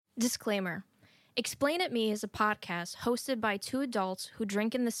Disclaimer. Explain It Me is a podcast hosted by two adults who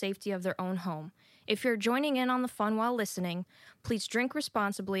drink in the safety of their own home. If you're joining in on the fun while listening, please drink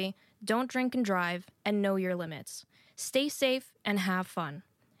responsibly, don't drink and drive, and know your limits. Stay safe and have fun.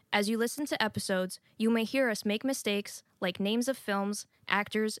 As you listen to episodes, you may hear us make mistakes like names of films,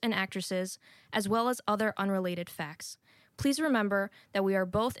 actors, and actresses, as well as other unrelated facts. Please remember that we are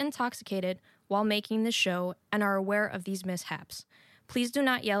both intoxicated while making this show and are aware of these mishaps. Please do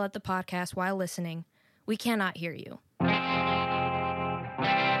not yell at the podcast while listening. We cannot hear you. I'm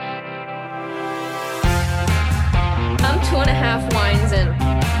 2.5 wines in.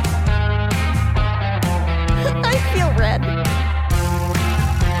 I feel red.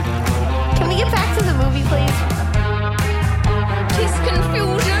 Can we get back to the movie, please? Kiss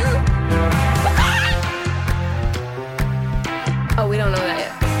confusion. Oh, we don't know that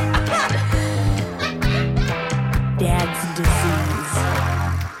yet. Dad's disease.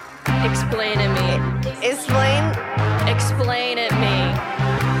 Explain it me. Explain it me.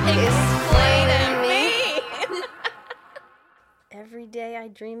 Explain it me. Every day I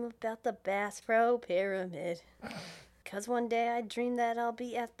dream about the Bass Pro Pyramid. 'Cause one day I dream that I'll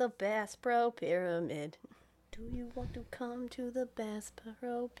be at the Bass Pro Pyramid. Do you want to come to the Bass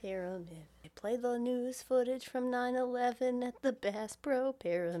Pro Pyramid? I play the news footage from 9/11 at the Bass Pro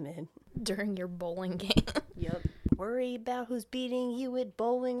Pyramid. During your bowling game. Yup. Worry about who's beating you at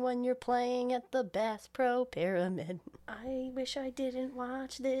bowling when you're playing at the Bass Pro Pyramid. I wish I didn't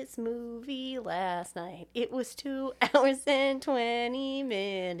watch this movie last night. It was 2 hours and 20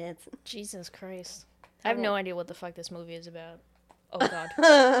 minutes. Jesus Christ. I have no idea what the fuck this movie is about. Oh,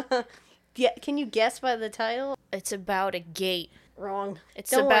 God. Yeah, can you guess by the title? It's about a gate. Wrong.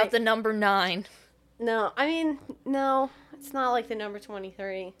 It's Don't about worry. the number 9. No, I mean, no. It's not like the number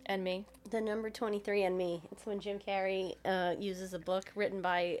 23. And me. The number 23 and Me. It's when Jim Carrey uses a book written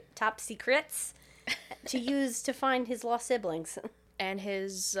by Top Secrets to use to find his lost siblings. And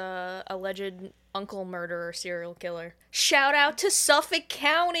his alleged uncle murderer serial killer. Shout out to Suffolk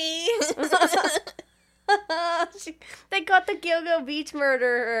County! They got the Gilgo Beach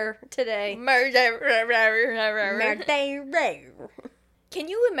murderer today. Can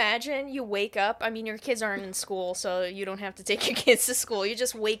you imagine you wake up? I mean, your kids aren't in school, so you don't have to take your kids to school. You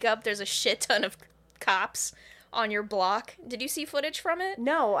just wake up, there's a shit ton of cops on your block. Did you see footage from it?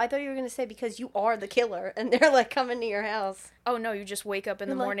 No, I thought you were going to say because you are the killer, and they're, like, coming to your house. Oh, no, you just wake up in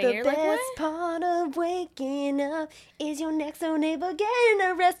the morning and and you're like, what? The best part of waking up is your next door neighbor getting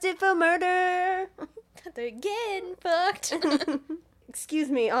arrested for murder. They're getting fucked. Excuse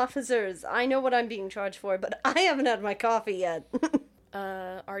me, officers. I know what I'm being charged for, but I haven't had my coffee yet.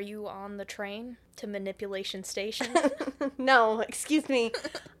 Are you on the train to Manipulation Station? No, excuse me.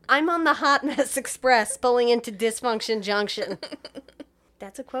 I'm on the Hot Mess Express pulling into Dysfunction Junction.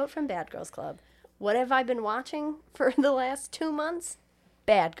 That's a quote from Bad Girls Club. What have I been watching for the last 2 months?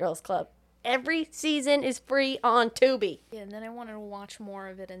 Bad Girls Club. Every season is free on Tubi. Yeah, and then I wanted to watch more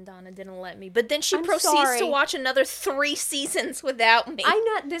of it, and Donna didn't let me. But then she I'm proceeds sorry. to watch another 3 seasons without me.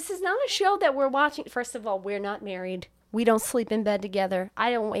 This is not a show that we're watching. First of all, we're not married. We don't sleep in bed together.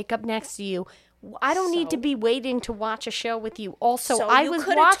 I don't wake up next to you. I don't need to be waiting to watch a show with you. Also, so I you was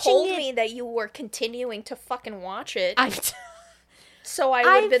could have watching told it. me that you were continuing to fucking watch it. So I would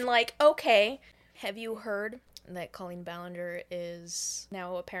I've- have been like, okay. Have you heard that Colleen Ballinger is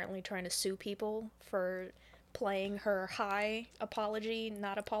now apparently trying to sue people for playing her Hi Apology,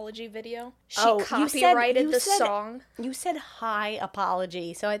 Not Apology video? She copyrighted the song. You said high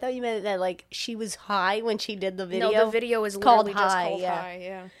apology, so I thought you meant that, like, she was high when she did the video. No, the video is called literally just Hi, called yeah. Hi,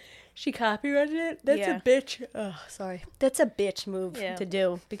 yeah. She copyrighted it? That's a bitch. Oh, sorry. That's a bitch move to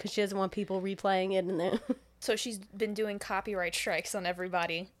do, because she doesn't want people replaying it in there. So she's been doing copyright strikes on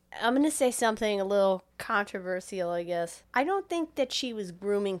everybody. I'm going to say something a little controversial, I guess. I don't think that she was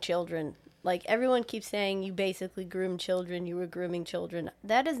grooming children. Like, everyone keeps saying you basically groomed children, you were grooming children.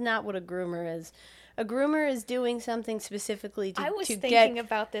 That is not what a groomer is. A groomer is doing something specifically to I was get... thinking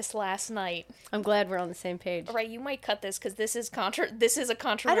about this last night. I'm glad we're on the same page. Right, you might cut this because this is a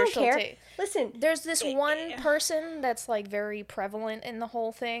controversial I don't care. take. Listen, There's this one person that's, like, very prevalent in the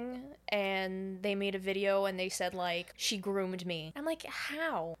whole thing, and they made a video and they said, like, she groomed me. I'm like,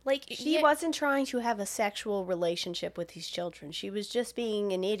 how? Like, she wasn't trying to have a sexual relationship with these children. She was just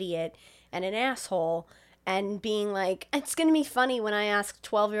being an idiot and an asshole and being like, it's going to be funny when I ask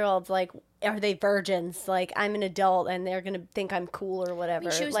 12-year-olds, like, are they virgins? Like, I'm an adult and they're going to think I'm cool or whatever. I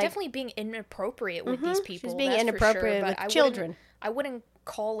mean, she was like, definitely being inappropriate with these people. She was being that's inappropriate for sure, with children. I wouldn't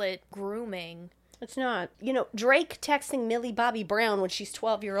call it grooming. It's not. You know, Drake texting Millie Bobby Brown when she's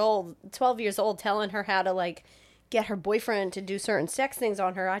 12 years old telling her how to, like, get her boyfriend to do certain sex things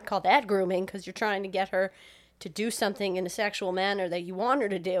on her, I'd call that grooming, because you're trying to get her to do something in a sexual manner that you want her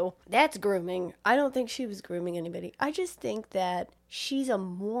to do. That's grooming. I don't think she was grooming anybody. I just think that she's a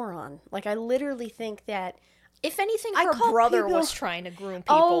moron. Like, I literally think that... If anything, I her call brother people- was trying to groom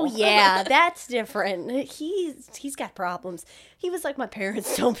people. Oh, yeah, that's different. He's got problems. He was like, my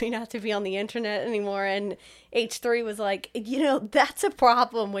parents told me not to be on the internet anymore, and H3 was like, that's a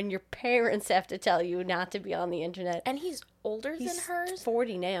problem when your parents have to tell you not to be on the internet. And he's older than hers?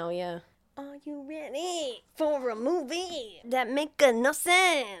 40 now, yeah. Are you ready for a movie that make no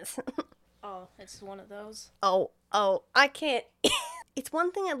sense? Oh, it's one of those. Oh, I can't. It's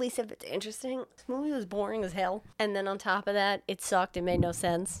one thing, at least, if it's interesting. This movie was boring as hell. And then on top of that, it sucked. It made no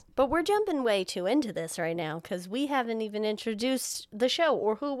sense. But we're jumping way too into this right now because we haven't even introduced the show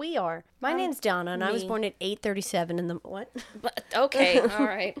or who we are. My name's Donna, and I was born at 8:37 in the... What? But, okay, all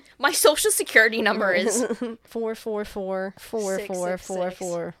right. My social security number is...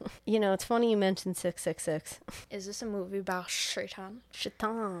 4444444. It's funny you mentioned 666. Is this a movie about Shaitan?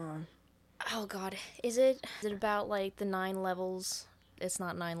 Shaitan. Oh, God. Is it about, like, the 9 levels... It's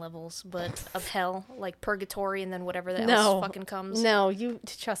not 9 levels, but of hell, like purgatory, and then whatever else fucking comes. No, you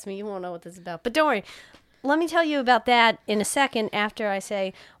trust me, you won't know what this is about. But don't worry, let me tell you about that in a second after I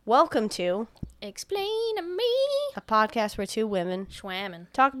say welcome to Explain to Me, a podcast where two women schwammin'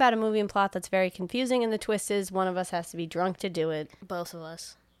 talk about a movie and plot that's very confusing, and the twist is one of us has to be drunk to do it. Both of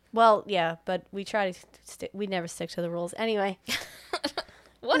us. Well, yeah, but we try to we never stick to the rules anyway.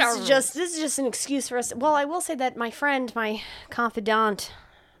 This is just an excuse for us. Well, I will say that my friend, my confidant,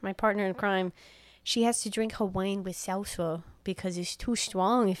 my partner in crime, she has to drink her wine with salsa because it's too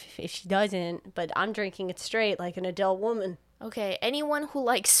strong if she doesn't. But I'm drinking it straight like an adult woman. Okay, anyone who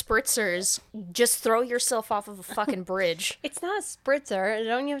likes spritzers, just throw yourself off of a fucking bridge. It's not a spritzer.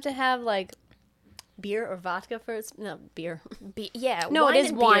 Don't you have to have like beer or vodka first? No, beer. No, wine it is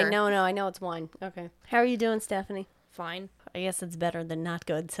and wine. beer. No, I know it's wine. Okay. How are you doing, Stephany? Fine, I guess it's better than not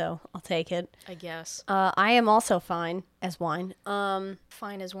good, so I'll take it. I guess. I am also fine as wine.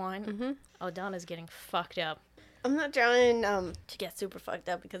 Fine as wine? Mm-hmm. Oh, Donna's getting fucked up. I'm not trying to get super fucked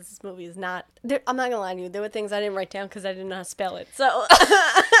up because this movie is not... I'm not gonna lie to you. There were things I didn't write down because I didn't know how to spell it, so...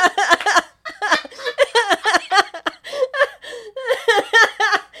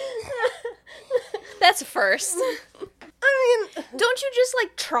 That's a first. I mean... Don't you just,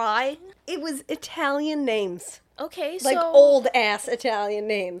 like, try? It was Italian names. Okay, so... Like, old-ass Italian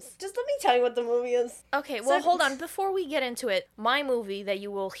names. Just let me tell you what the movie is. Okay, well, hold on. Before we get into it, my movie that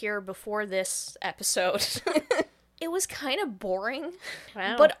you will hear before this episode, it was kind of boring,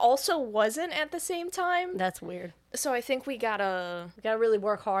 but also wasn't at the same time. That's weird. So I think we gotta really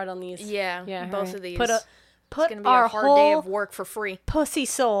work hard on these. Yeah, both of these. Put it's gonna be our a hard whole day of work for free. Pussy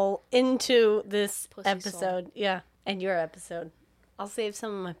soul into this episode. Soul. Yeah, and your episode. I'll save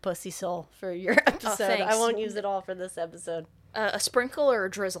some of my pussy soul for your episode. Thanks. I won't use it all for this episode. A sprinkle or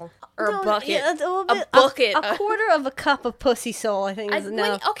a drizzle? Or a No, bucket? yeah, a bucket. A quarter of a cup of pussy soul, I think, is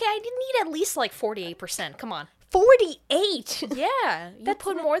enough. Okay, I did need at least like 48%. Come on. 48? Yeah. You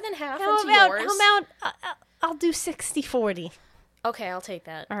put more than half How into about, yours. I'll do 60-40. Okay, I'll take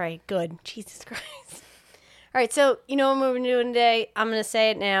that. All right, good. Jesus Christ. All right, so you know what we're doing today? I'm going to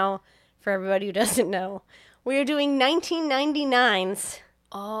say it now for everybody who doesn't know. We are doing 1999's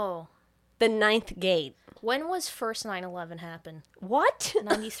Oh. The Ninth Gate. When was first 9/11 happen? What?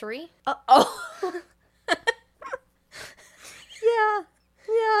 93? Oh. Yeah, it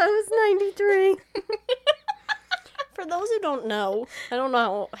was 93. For those who don't know, I don't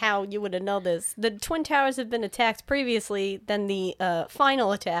know how you would have known this. The Twin Towers have been attacked previously than the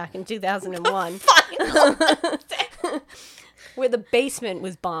final attack in 2001. Final attack. Where the basement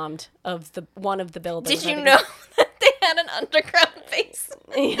was bombed of one of the buildings. Did you know that they had an underground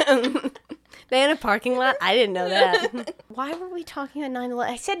basement? They had a parking lot? I didn't know that. Why were we talking about 9/11?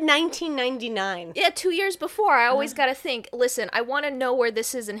 I said 1999. Yeah, 2 years before. I always gotta think, listen, I want to know where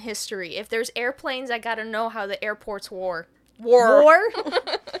this is in history. If there's airplanes, I gotta know how the airports war.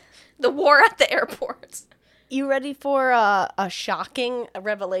 The war at the airports. You ready for a shocking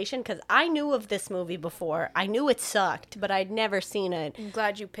revelation? Because I knew of this movie before. I knew it sucked, but I'd never seen it. I'm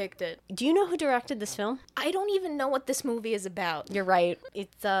glad you picked it. Do you know who directed this film? I don't even know what this movie is about. You're right.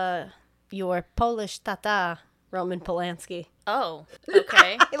 It's your Polish tata, Roman Polanski. Oh,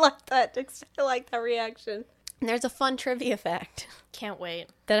 okay. I like that. I like that reaction. And there's a fun trivia fact Can't wait.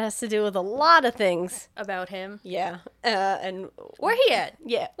 that has to do with a lot of things. About him. Yeah. And Where he at?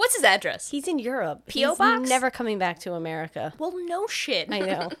 yeah. What's his address? He's in Europe. P.O. He's box? never coming back to America. Well, no shit. I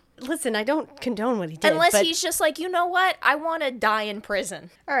know. listen, I don't condone what he did. Unless but... he's just like, you know what? I want to die in prison.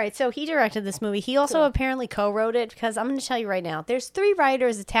 All right, so he directed this movie. He also apparently co-wrote it because I'm going to tell you right now, there's 3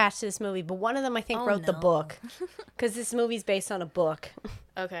 writers attached to this movie, but one of them I think wrote the book because this movie's based on a book.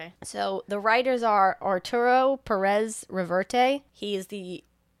 Okay. So the writers are Arturo Perez Reverte. He is the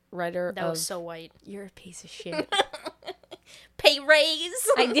writer of... That was so white. You're a piece of shit. Pay raise.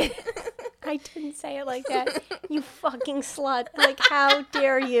 I didn't say it like that. You fucking slut. Like, how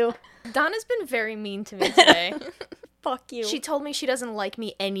dare you? Donna's been very mean to me today. Fuck you. She told me she doesn't like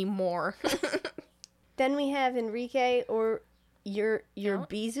me anymore. Then we have Enrique or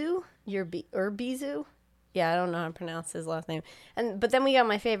Urbizu. Urbizu? Yeah, I don't know how to pronounce his last name. But then we got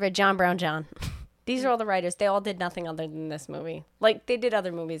my favorite, John Brown John. These are all the writers. They all did nothing other than this movie. Like, they did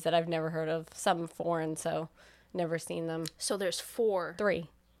other movies that I've never heard of. Some foreign, so never seen them. So there's 4. 3.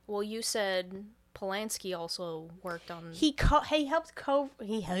 Well, you said Polanski also worked on... He helped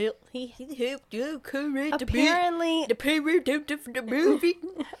co-write apparently the movie.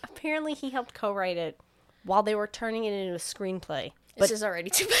 Apparently he helped co-write it while they were turning it into a screenplay. This is already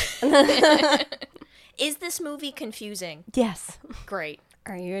too bad. Is this movie confusing? Yes. Great.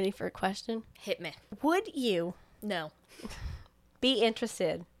 Are you ready for a question? Hit me. Would you No. be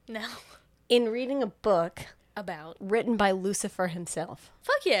interested No. in reading a book About? written by Lucifer himself?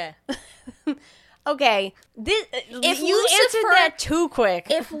 Fuck yeah. Okay, if you Lucifer- answered that too quick.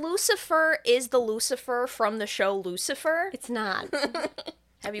 If Lucifer is the Lucifer from the show Lucifer... It's not.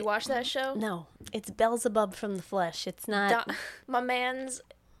 Have you watched that show? No, it's Beelzebub from the flesh. It's not. My man's...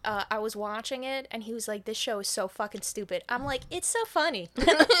 I was watching it, and he was like, this show is so fucking stupid. I'm like, it's so funny.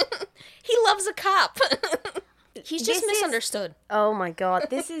 He loves a cop. He's just misunderstood. Oh my god,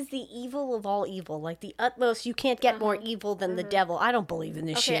 this is the evil of all evil. Like, the utmost, you can't get more evil than the devil. I don't believe in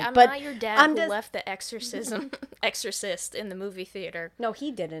this shit. I'm but not your dad who left the Exorcist in the movie theater. No, he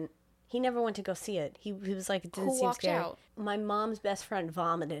didn't. He never went to go see it. He was like, it didn't Who seem walked scary. out? My mom's best friend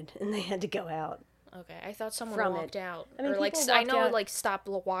vomited, and they had to go out. Okay, I thought someone From walked out. I mean, or like, people I walked know, out. like, stop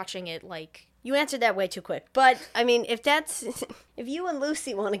watching it, like... You answered that way too quick. But, I mean, if you and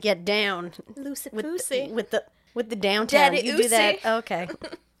Lucy want to get down with the downtown, Daddy you do that. Lucy. Okay.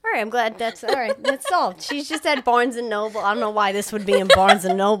 All right, I'm glad that's all right. That's solved. She's just at Barnes and Noble. I don't know why this would be in Barnes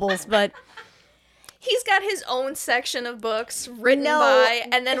and Nobles, but He's got his own section of books written by,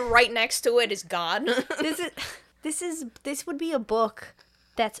 and then right next to it is God. this would be a book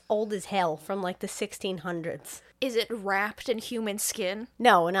that's old as hell from like the 1600s. Is it wrapped in human skin?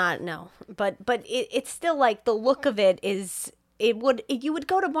 No. But it's still like the look of it is. You would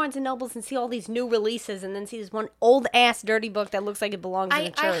go to Barnes and Nobles and see all these new releases, and then see this one old ass dirty book that looks like it belongs in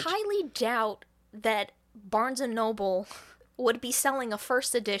a church. I highly doubt that Barnes and Noble would be selling a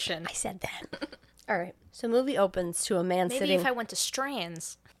first edition. I said that. All right. So movie opens to a man Maybe sitting. if I went to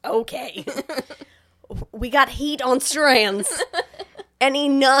Strands. Okay. We got heat on Strands. Any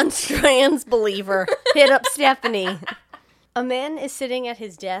non-Strands believer, hit up Stephany. A man is sitting at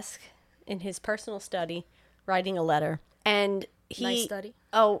his desk in his personal study, writing a letter. And Nice study.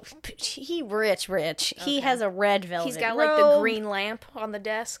 Oh, he rich. He has a red velvet He's got robe. like the green lamp on the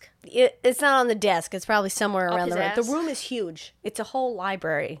desk. It's not on the desk. It's probably somewhere around his the room. ass? The room is huge. It's a whole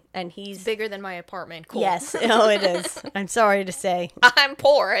library, and he's Bigger than my apartment. Cool. Yes. Oh, it is. I'm sorry to say. I'm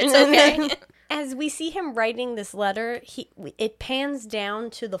poor. It's okay. As we see him writing this letter, it pans down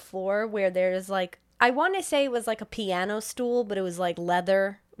to the floor where there's like, I want to say it was like a piano stool, but it was like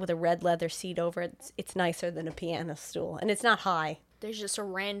leather with a red leather seat over it. It's nicer than a piano stool, and it's not high. There's just a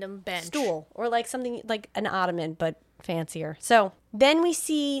random bench. Stool, or like something like an ottoman, but fancier. So then we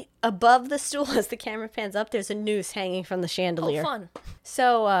see above the stool, as the camera pans up, there's a noose hanging from the chandelier. Oh, fun.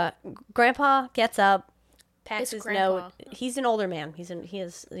 So Grandpa gets up, packs It's his Grandpa. note. He's an older man. He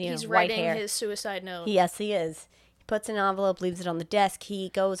has He's white writing hair. his suicide note. Yes, he is. He puts an envelope, leaves it on the desk. He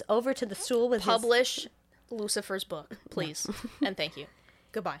goes over to the stool with Publish Lucifer's book, please. And thank you.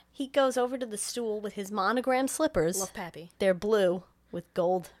 Goodbye. He goes over to the stool with his monogram slippers. Love Pappy. They're blue with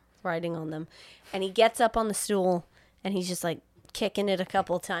gold writing on them. And he gets up on the stool, and he's just like kicking it a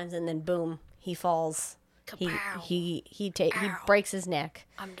couple of times, and then boom, he falls. Kapow. He breaks his neck.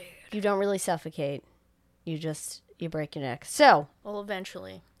 I'm dead. You don't really suffocate. You break your neck. So Well,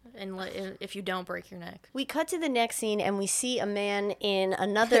 eventually. And if you don't break your neck. we cut to the next scene, and we see a man in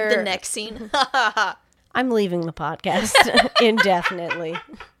another. The next scene. I'm leaving the podcast indefinitely.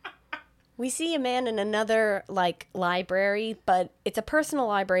 We see a man in another, like, library, but it's a personal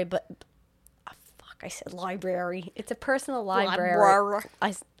library, but... I said library. It's a personal library.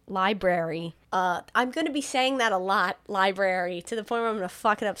 library. I'm going to be saying that a lot, library, to the point where I'm going to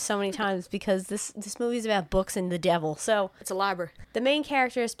fuck it up so many times because this movie is about books and the devil. So It's a library. the main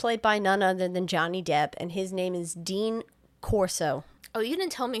character is played by none other than Johnny Depp, and his name is Dean Corso. Oh, you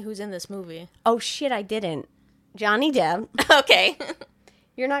didn't tell me who's in this movie. Oh, shit, I didn't. Johnny Depp. Okay.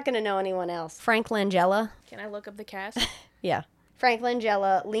 You're not going to know anyone else. Frank Langella. Can I look up the cast? Yeah. Frank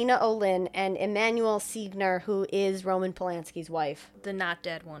Langella, Lena Olin, and Emmanuel Siegner, who is Roman Polanski's wife. The not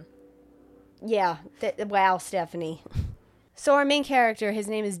dead one. Yeah. Wow, Stephany. So our main character, his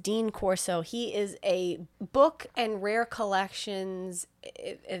name is Dean Corso. He is a book and rare collections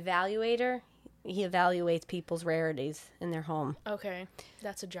evaluator. He evaluates people's rarities in their home. Okay.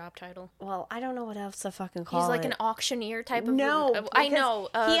 That's a job title. Well, I don't know what else to fucking call it. He's like an auctioneer type of... No. I know.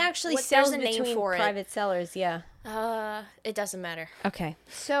 He actually sells there's a name between for private sellers, yeah. It doesn't matter. Okay.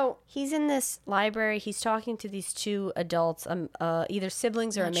 So he's in this library. He's talking to these two adults, either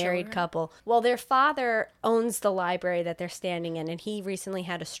siblings or Not a married children. couple. Well, their father owns the library that they're standing in, and he recently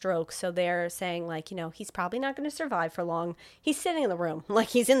had a stroke. So they're saying, like, he's probably not going to survive for long. He's sitting in the room, like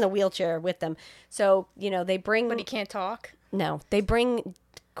he's in the wheelchair with them. So, they bring... But he can't talk? No, they bring...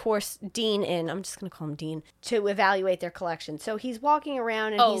 course Dean in, I'm just gonna call him Dean, to evaluate their collection. So he's walking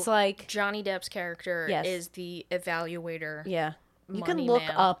around and he's like, Johnny Depp's character Yes. is the evaluator. yeah, you can Money look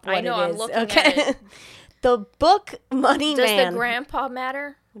Man. up what I know, it I'm is. looking Okay. at it. The book Money Does Man. the grandpa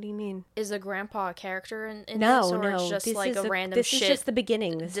matter? What do you mean? Is the grandpa a character in this? No, Or no. it's just this like is a random this shit is just the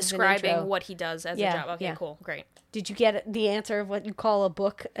beginning. This is an describing intro. what he does as Yeah, a job? Okay, yeah. cool. Great. Did you get the answer of what you call a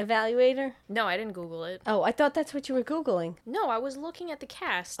book evaluator? No, I didn't Google it. Oh, I thought that's what you were Googling. No, I was looking at the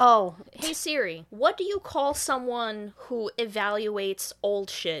cast. Oh, Hey Siri, what do you call someone who evaluates old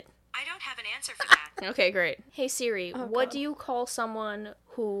shit? I don't have an answer for that. Okay, great. Hey Siri, what God. do you call someone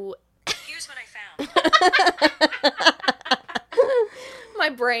who... Here's what I found. My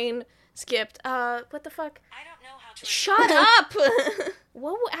brain skipped. What the fuck? I don't know how to. Shut up!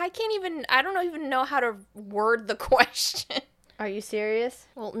 I don't even know how to word the question. are you serious?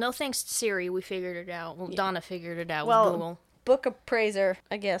 Well, no thanks to Siri, we figured it out. Well, Donna figured it out Well, with Google. Book appraiser,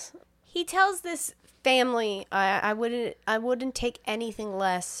 I guess. He tells this family, I wouldn't take anything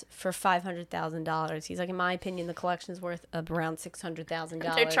less for $500,000. He's like, in my opinion, the collection's worth around $600,000.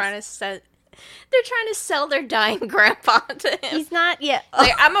 They're trying to sell their dying grandpa to him. He's not yet.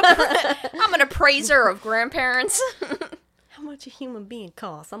 Like, I'm an appraiser of grandparents. How much a human being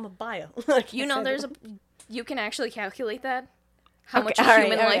costs? I'm a buyer. You can actually calculate that. How much all a right,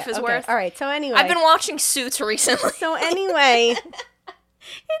 human okay, life is okay. worth. All right. So anyway, I've been watching Suits recently. So anyway,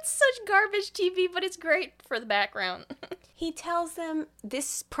 It's such garbage TV, but it's great for the background. he tells them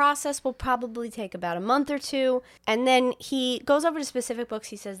this process will probably take about a month or two, and then he goes over to specific books.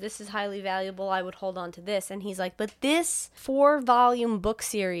 He says, this is highly valuable. I would hold on to this. And he's like, but this 4-volume book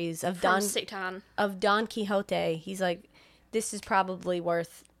series of From Satan. Don Quixote, he's like, this is probably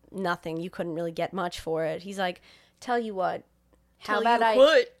worth nothing. You couldn't really get much for it. He's like, tell you what, how about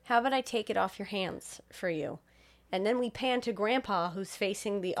I take it off your hands for you? And then we pan to Grandpa, who's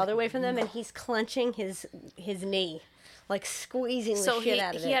facing the other way from them, and he's clenching his knee, like squeezing the shit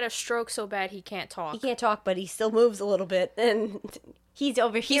out of it. He had a stroke so bad he can't talk. He can't talk, but he still moves a little bit, and he's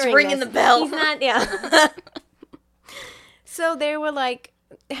overhearing. He's ringing this. the bell. He's not, yeah. So they were like,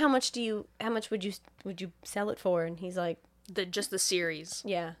 how much would you sell it for? And he's like, Just the series.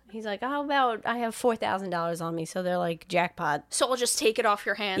 yeah. He's like, how about I have $4,000 on me? So they're like, jackpot. So I'll just take it off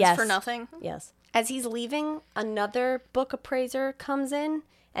your hands Yes. for nothing? Yes. As he's leaving, another book appraiser comes in,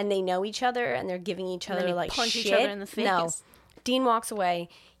 and they know each other, and they're giving each other they like punch shit. each other in the face. No. Dean walks away.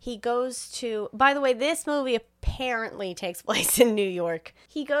 He goes to... By the way, this movie apparently takes place in New York.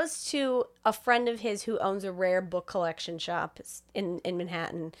 He goes to a friend of his who owns a rare book collection shop in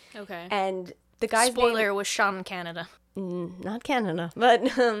Manhattan. Okay. And the guy's Spoiler, it was shot in Canada. not Canada, but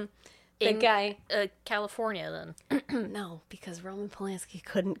the guy... California, then. No, because Roman Polanski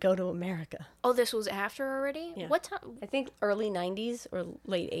couldn't go to America. Oh, this was after already? Yeah. What time? I think early 90s or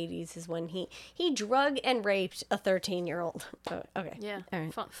late 80s is when he drug and raped a 13-year-old. Oh, okay. Yeah. All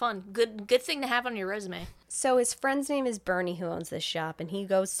right. Fun. Good thing to have on your resume. So his friend's name is Bernie, who owns this shop, and he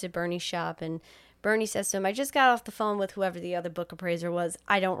goes to Bernie's shop, and Bernie says to him, I just got off the phone with whoever the other book appraiser was.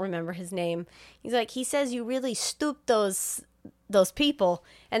 I don't remember his name. He's like, he says you really stooped those people,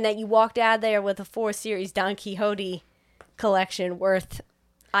 and that you walked out there with a 4-series Don Quixote collection worth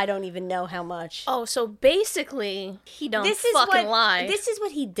I don't even know how much. Oh, so basically, he don't lie. This is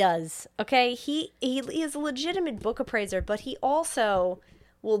what he does, okay? He is a legitimate book appraiser, but he also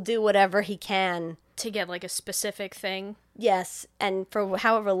will do whatever he can. To get, like, a specific thing. Yes, and for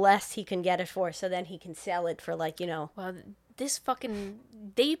however less he can get it for, so then he can sell it for, like, Well,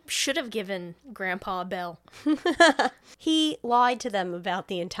 They should have given Grandpa a bell. He lied to them about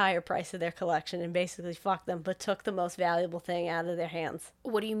the entire price of their collection and basically fucked them, but took the most valuable thing out of their hands.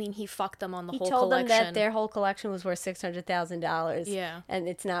 What do you mean he fucked them on the whole He told collection? them that their whole collection was worth $600,000. Yeah. And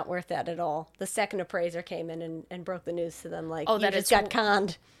it's not worth that at all. The second appraiser came in and broke the news to them, like, Oh, you that just it's- got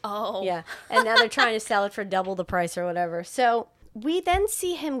conned. Oh. Yeah. And now they're trying to sell it for double the price or whatever. So we then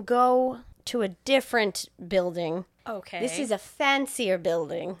see him go to a different building. Okay. This is a fancier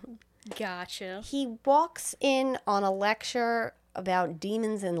building. Gotcha. He walks in on a lecture about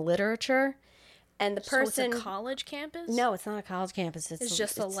demons and literature, and the person... So it's a college campus? No, it's not a college campus. It's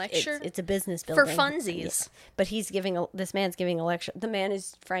just a lecture? It's a business For building. funsies. Yeah. But this man's giving a lecture. The man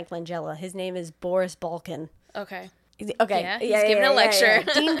is Frank Langella. His name is Boris Balkan. Okay. Okay. Yeah, he's giving a lecture.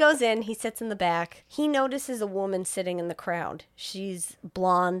 Dean goes in. He sits in the back. He notices a woman sitting in the crowd. She's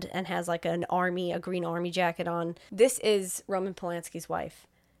blonde and has like a green army jacket on. This is Roman Polanski's wife.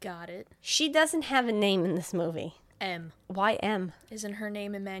 Got it. She doesn't have a name in this movie. M. Why M? Isn't her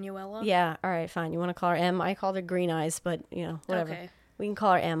name Emanuela? Yeah, all right, fine. You want to call her M? I called her Green Eyes, but, whatever. Okay. We can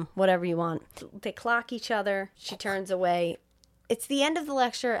call her M, whatever you want. They clock each other. She turns away. It's the end of the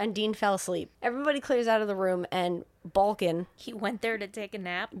lecture, and Dean fell asleep. Everybody clears out of the room, and Balkan, He went there to take a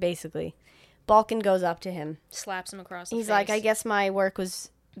nap, basically, Balkan goes up to him. slaps him across the He's face. like, I guess my work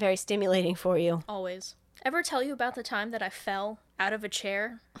was very stimulating for you. Always. Ever tell you about the time that I fell out of a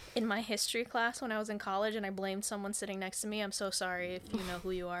chair in my history class when I was in college and I blamed someone sitting next to me? I'm so sorry if you know who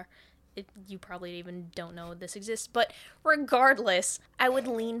you are. You probably even don't know this exists. But regardless, I would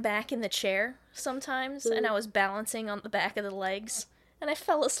lean back in the chair sometimes and I was balancing on the back of the legs. And I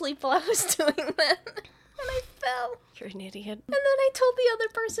fell asleep while I was doing that. And I fell. You're an idiot. And then I told the other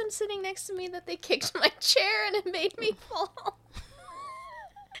person sitting next to me that they kicked my chair and it made me fall.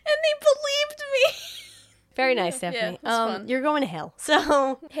 And they believed me. Very nice, Stephany. it's fun. You're going to hell.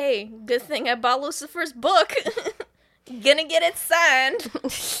 So, Hey, good thing I bought Lucifer's book. Gonna get it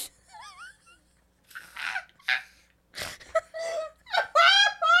signed.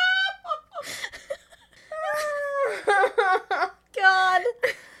 God.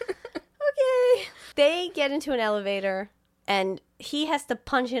 Okay. They get into an elevator, and he has to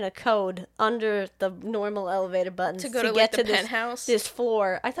punch in a code under the normal elevator buttons To go to, like, the penthouse? this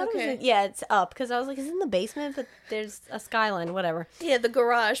floor. I thought it Okay. was, it's up, because I was like, is it in the basement? But there's a skyline, whatever. Yeah, the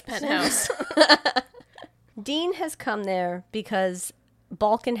garage penthouse. Dean has come there because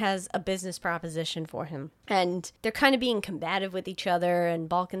Balkan has a business proposition for him. And they're kind of being combative with each other. And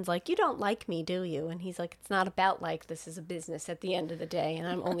Balkan's like, you don't like me, do you? And he's like, it's not about like, this is a business at the end of the day. And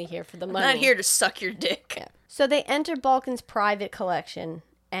I'm only here for the money. Not here to suck your dick. Yeah. So they enter Balkan's private collection.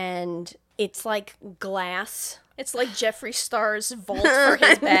 And it's like glass. It's like Jeffree Star's vault for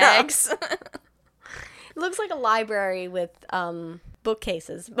his bags. It looks like a library with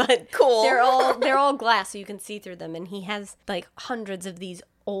bookcases, but Cool. they're all glass, so you can see through them. And he has like hundreds of these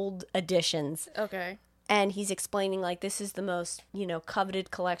old editions, Okay. and he's explaining like, this is the most coveted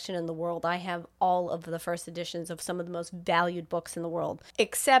collection in the world. I have all of the first editions of some of the most valued books in the world,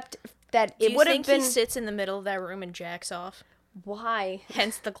 except that Do it you would have think been he sits in the middle of that room and jacks off? why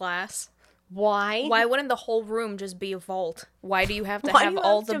Hence the glass. why Why wouldn't the whole room just be a vault? Why do you have to Why have do you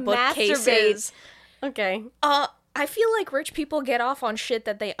all have the to bookcases? masturbate? Okay. I feel like rich people get off on shit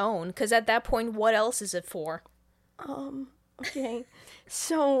that they own, because at that point, what else is it for? Okay.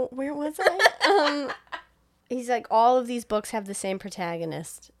 So where was I? He's like, all of these books have the same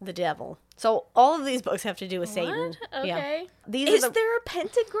protagonist, the devil. So all of these books have to do with Satan. What? Okay. Yeah. These Is are the... there a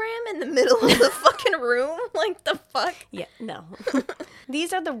pentagram in the middle of the fucking room? Like, the fuck? Yeah, no.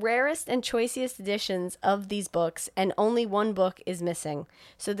 These are the rarest and choicest editions of these books, and only one book is missing.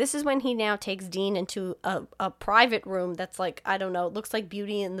 So this is when he now takes Dean into a private room that's like, I don't know, it looks like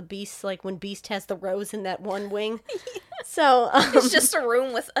Beauty and the Beast, like when Beast has the rose in that one wing. So It's just a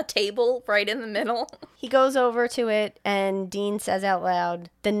room with a table right in the middle. he goes over to it, and Dean says out loud,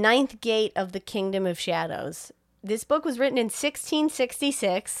 "The ninth gate of the Kingdom of Shadows." This book was written in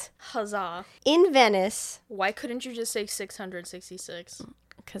 1666 Huzzah. in Venice, Why couldn't you just say 666?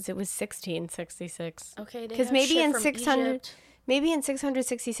 because it was 1666. Okay, they Because have maybe shit in from 600, Egypt. maybe in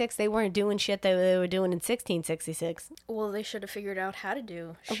 666 they weren't doing shit that they were doing in 1666. Well, they should have figured out how to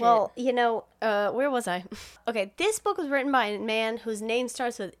do shit. Well, where was I? Okay, this book was written by a man whose name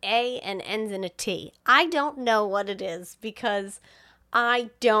starts with A and ends in a T. I don't know what it is because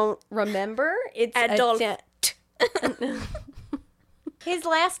I don't remember. It's Adolf. His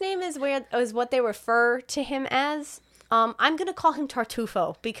last name is what they refer to him as. I'm gonna call him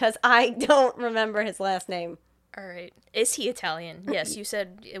Tartufo because I don't remember his last name. All right. Is he Italian? Yes, you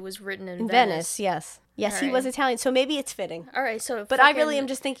said it was written in Venice, yes. Yes, he was Alright. Italian, so maybe it's fitting. All right, so But I really am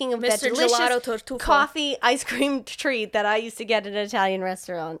just thinking of that Mr. Gelato delicious Tortufa. coffee ice cream treat that I used to get at an Italian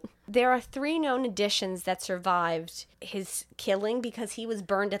restaurant. There are 3 known editions that survived his killing because he was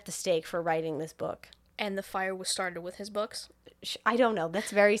burned at the stake for writing this book. And the fire was started with his books. I don't know.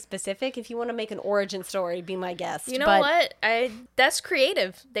 That's very specific. If you want to make an origin story, be my guest. You know what? That's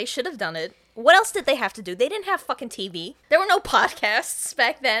creative. They should have done it. What else did they have to do? They didn't have fucking TV. There were no podcasts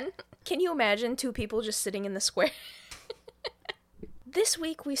back then. Can you imagine 2 people just sitting in the square? This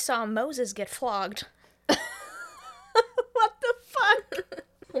week we saw Moses get flogged. What the fuck?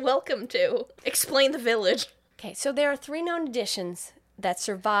 Welcome to Explain the Village. Okay, so there are 3 known editions that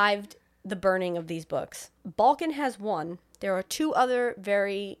survived the burning of these books. Balkan has 1. There are 2 other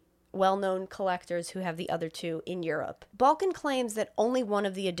very well-known collectors who have the other 2 in Europe. Balkan claims that only one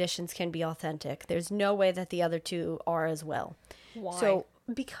of the editions can be authentic. There's no way that the other 2 are as well. Why? So,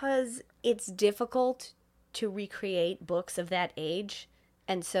 because it's difficult to recreate books of that age,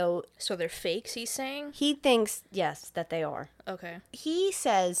 and so they're fakes, he's saying? he thinks, yes, that they are. Okay. He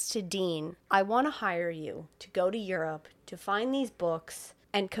says to Dean, I want to hire you to go to Europe to find these books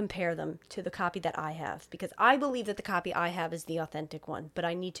and compare them to the copy that I have. Because I believe that the copy I have is the authentic one, but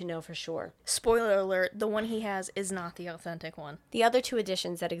I need to know for sure. Spoiler alert, the one he has is not the authentic one. The other 2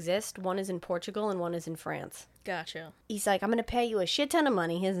 editions that exist, one is in Portugal and one is in France. Gotcha. He's like, I'm going to pay you a shit ton of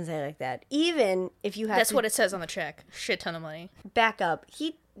money. He doesn't say it like that. Even if you have That's to what it says on the check. Shit ton of money. back up.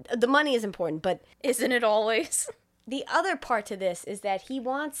 The money is important, but Isn't it always? the other part to this is that he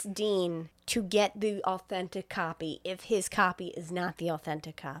wants Dean to get the authentic copy if his copy is not the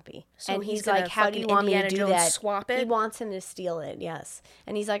authentic copy. So and he's he's gonna like, how do you fucking want me to Indiana do Jones that? swap it? He wants him to steal it, yes.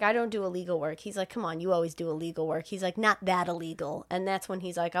 And he's like, I don't do illegal work. He's like, come on, you always do illegal work. He's like, not that illegal. And that's when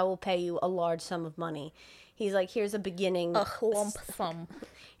he's like, I will pay you a large sum of money. He's like, here's a beginning. A lump sum.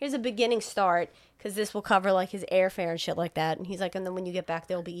 Here's a beginning start, because this will cover like his airfare and shit like that. And he's like, and then when you get back,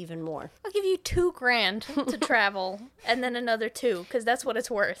 there'll be even more. I'll give you $2,000 to travel, and then another 2, because that's what it's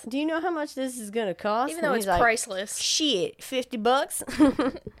worth. Do you know how much this is gonna cost? Even though And it's he's like, priceless. Shit,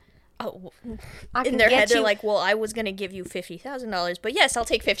 $50. Oh, I in can their get head they're you- like, well, I was gonna give you $50,000, but yes, I'll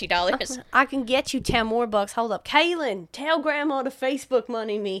take $50. I can get you 10 more bucks. Hold up, Kaylin, tell Grandma to Facebook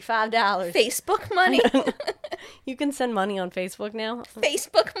money me $5. Facebook money. You can send money on Facebook now.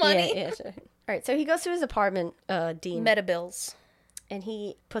 Facebook money. Yeah, sure. All right, so he goes to his apartment, Dean, Meta bills. and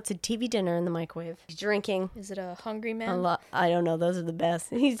he puts a TV dinner in the microwave. He's drinking Is it a hungry man? a lot. I don't know. Those are the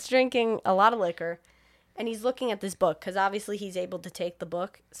best. He's drinking a lot of liquor. And he's looking at this book, because obviously he's able to take the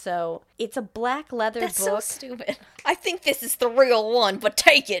book. So it's a black leather That's so book. stupid. I think this is the real one, but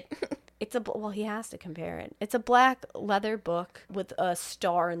take it. Well, he has to compare it. It's a black leather book with a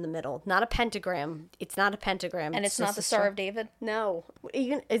star in the middle. Not a pentagram. It's not a pentagram. And it's not just the a Star of David? No.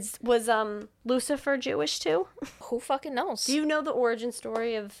 Was Lucifer Jewish too? Who fucking knows? Do you know the origin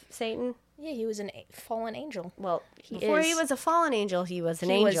story of Satan? Yeah, he was a fallen angel. Well, before he was a fallen angel, he was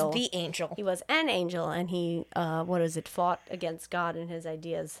an angel. He was the angel. He was an angel, and he, fought against God and his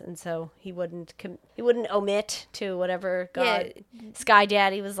ideas, and so he wouldn't omit to whatever God. Yeah. Sky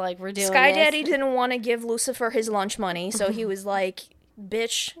Daddy was like, "We're doing Sky this." Daddy didn't want to give Lucifer his lunch money, so he was like,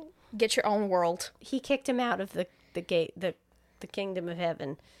 bitch, get your own world. He kicked him out of the gate, the kingdom of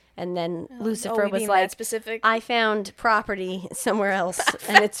heaven, and then Oh, Lucifer we was being like, that specific? "I found property somewhere else,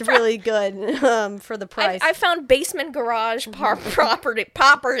 and it's really good for the price." I found basement garage property.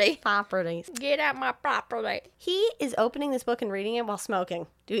 Property. Get out my property. He is opening this book and reading it while smoking.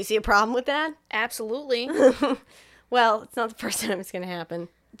 Do you see a problem with that? Absolutely. Well, it's not the first time it's going to happen.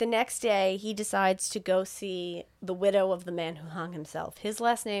 The next day, he decides to go see the widow of the man who hung himself. His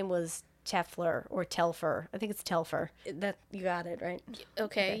last name was Telfer or Telfer. I think it's Telfer. That you got it, right?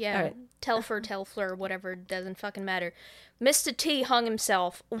 Okay, yeah. all right. Telfer, whatever, doesn't fucking matter. Mr. T hung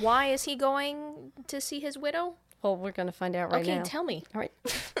himself. Why is he going to see his widow? Well, we're going to find out right now. Okay, tell me. All right.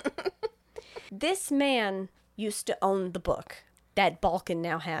 This man used to own the book that Balkan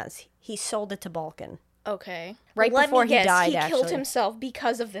now has. He sold it to Balkan. Okay. Right Let before me he guess, died, he killed actually. himself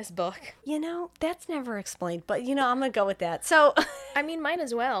because of this book. You know, that's never explained, but I'm going to go with that. So, I mean, might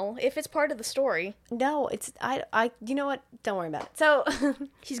as well, if it's part of the story. no, it's, you know what? Don't worry about it. So,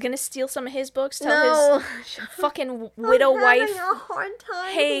 He's gonna steal some of his books, tell his fucking widow wife, a hard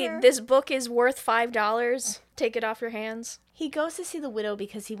time hey, here. this book is worth $5. Take it off your hands. He goes to see the widow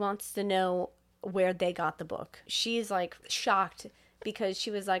because he wants to know where they got the book. She's like shocked because she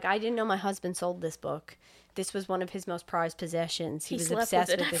was like, I didn't know my husband sold this book. This was one of his most prized possessions. He was slept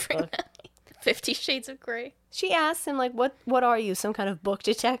obsessed with with it this every book. night. 50 Shades of Grey. She asks him, like, what are you, some kind of book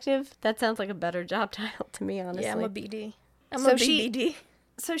detective? That sounds like a better job title to me, honestly. Yeah, I'm a BD. I'm So a BBD.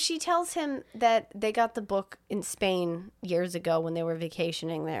 So she tells him that they got the book in Spain years ago when they were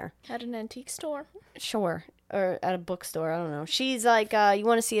vacationing there. At an antique store. Sure. Or at a bookstore, I don't know. She's like, you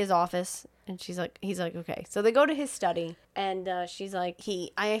want to see his office? And he's like, okay. So they go to his study, and she's like,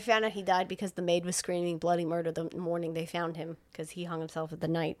 I found out he died because the maid was screaming bloody murder the morning they found him, because he hung himself at the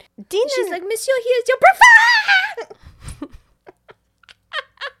night. She's like, Monsieur, here's your profile!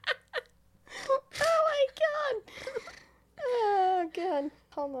 Oh my god. Oh god.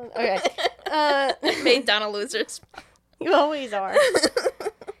 Hold on. Okay. Made Donna losers. You always are.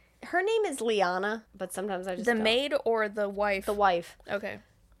 Her name is Liana, but sometimes I just The go. maid or the wife? The wife. Okay.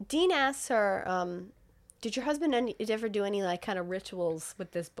 Dean asks her, did your husband ever do any, like, kind of rituals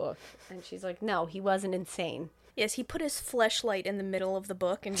with this book? And she's like, no, he wasn't insane. Yes, he put his fleshlight in the middle of the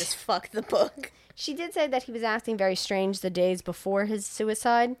book and just fucked the book. She did say that he was acting very strange the days before his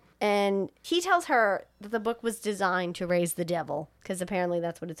suicide. And he tells her that the book was designed to raise the devil, because apparently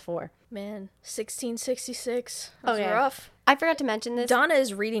that's what it's for. Man, 1666. That was Okay. rough. I forgot to mention this. Donna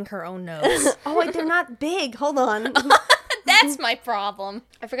is reading her own notes. Oh, wait, they're not big. Hold on. That's my problem.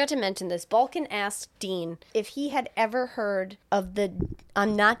 I forgot to mention this. Balkan asked Dean if he had ever heard of the,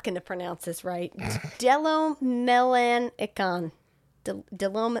 I'm not going to pronounce this right, Delomelanicon.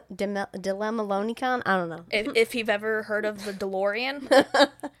 Delomelonicon? I don't know. If you've ever heard of the DeLorean.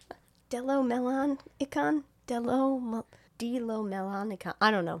 Delomelanicon? Delomelanicon?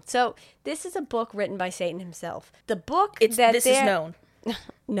 I don't know. So, this is a book written by Satan himself. The book This is known.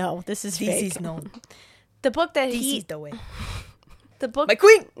 No, this is This fake. is known. The book that This he... is the way. The book... My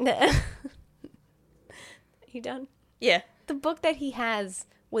queen! You done? Yeah. The book that he has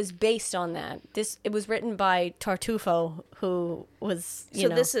was based on that. It was written by Tartufo, who was, you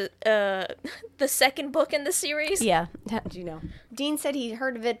know. This is the second book in the series? Yeah, how did you know? Dean said he'd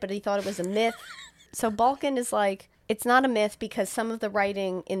heard of it, but he thought it was a myth. So Balkan is like, it's not a myth because some of the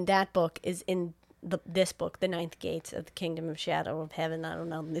writing in that book is in this book, The Ninth Gates of the Kingdom of Shadow of Heaven. I don't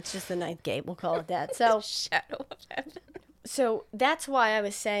know. It's just the Ninth Gate. We'll call it that. So, Shadow of Heaven. So that's why I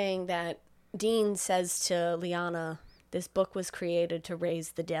was saying that Dean says to Liana, this book was created to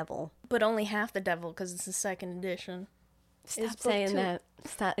raise the devil. But only half the devil because it's the second edition. Stop saying that.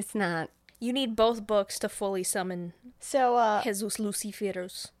 It's not. You need both books to fully summon So, Jesus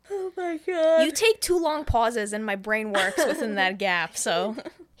Luciferus. oh my god. You take too long pauses and my brain works within that gap, so.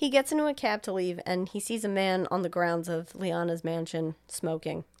 He gets into a cab to leave, and he sees a man on the grounds of Liana's mansion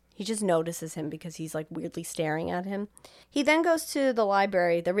smoking. He just notices him because he's, like, weirdly staring at him. He then goes to the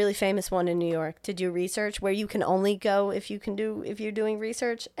library, the really famous one in New York, to do research, where you can only go if you're doing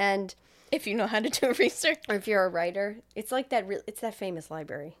research, and... If you know how to do research. Or if you're a writer. It's like that, it's that famous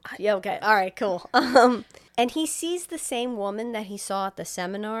library. Yeah, okay. All right, cool. And he sees the same woman that he saw at the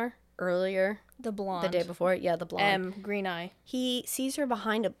seminar earlier. The blonde. The day before. Yeah, the blonde. Green eye. He sees her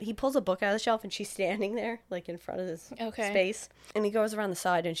he pulls a book out of the shelf and she's standing there, like in front of this space. And he goes around the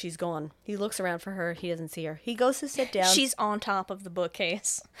side and she's gone. He looks around for her. He doesn't see her. He goes to sit down. She's on top of the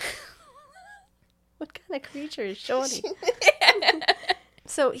bookcase. What kind of creature is Shorty?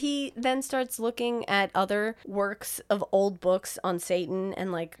 So he then starts looking at other works of old books on Satan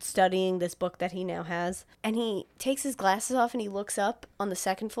and like studying this book that he now has. And he takes his glasses off and he looks up on the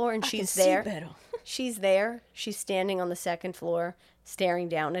second floor and she's there. She's there. She's standing on the second floor staring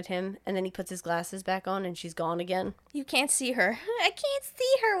down at him. And then he puts his glasses back on and she's gone again. You can't see her. I can't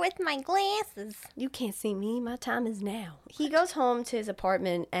see her with my glasses. You can't see me. My time is now. He goes home to his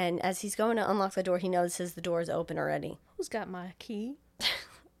apartment and as he's going to unlock the door, he notices the door is open already. Who's got my key?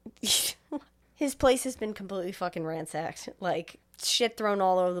 His place has been completely fucking ransacked. Like, shit thrown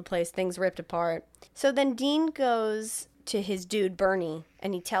all over the place, things ripped apart. So then Dean goes to his dude, Bernie,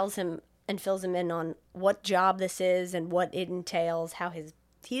 and he tells him and fills him in on what job this is and what it entails,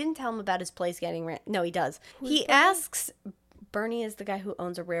 he didn't tell him about his place getting no, he does. He asks, Bernie is the guy who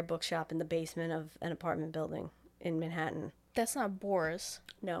owns a rare bookshop in the basement of an apartment building in Manhattan. That's not Boris.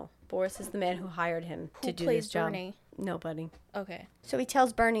 No, Boris is the man who hired him to do plays this job. Bernie? Nobody. Okay. So he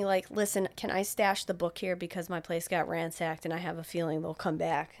tells Bernie, like, listen, can I stash the book here because my place got ransacked and I have a feeling they'll come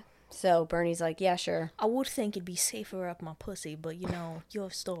back. So Bernie's like, yeah, sure. I would think it'd be safer up my pussy, but you know, your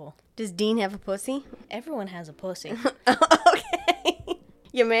store. Does Dean have a pussy? Everyone has a pussy. Okay.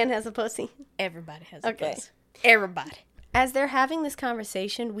 Your man has a pussy? Everybody has a Okay. pussy. Everybody. As they're having this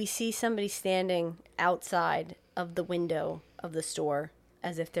conversation, we see somebody standing outside of the window of the store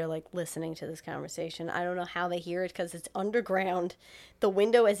as if they're, like, listening to this conversation. I don't know how they hear it because it's underground. The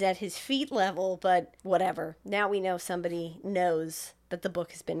window is at his feet level, but whatever. Now we know somebody knows that the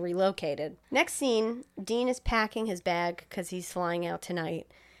book has been relocated. Next scene, Dean is packing his bag because he's flying out tonight,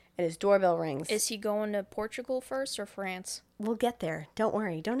 and his doorbell rings. Is he going to Portugal first or France? We'll get there. Don't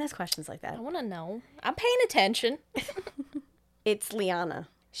worry. Don't ask questions like that. I want to know. I'm paying attention. It's Liana.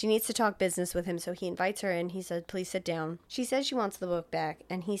 She needs to talk business with him, so he invites her in. He said, please sit down. She says she wants the book back,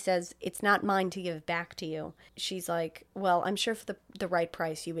 and he says, it's not mine to give back to you. She's like, well, I'm sure for the right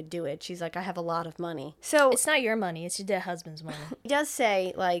price you would do it. She's like, I have a lot of money. So It's not your money. It's your dead husband's money. he does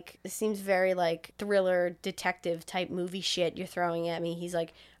say, like, it seems very, like, thriller, detective type movie shit you're throwing at me. He's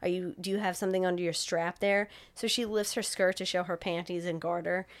like, do you have something under your strap there? So she lifts her skirt to show her panties and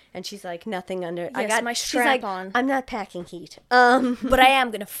garter, and she's like, nothing under. Yes, I got my she's strap like, on. I'm not packing heat. But I am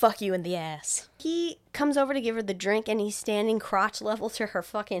going to fuck you in the ass. He comes over to give her the drink, and he's standing crotch level to her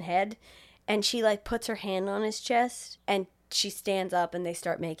fucking head, and she, like, puts her hand on his chest, and she stands up, and they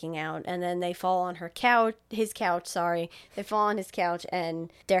start making out, and then they fall on his couch, they fall on his couch,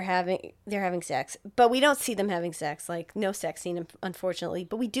 and they're having sex, but we don't see them having sex, like, no sex scene, unfortunately,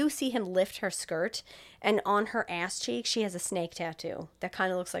 but we do see him lift her skirt, and on her ass cheek, she has a snake tattoo that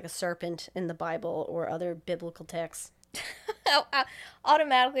kind of looks like a serpent in the Bible or other biblical texts.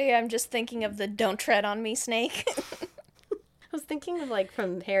 Automatically, I'm just thinking of the "Don't tread on me" snake. I was thinking of, like,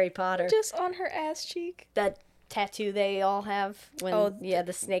 from Harry Potter. Just on her ass cheek. That tattoo they all have when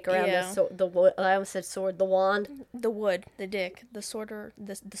the snake around yeah. the wood. I almost said sword, the wand, The wood, the dick, the sword around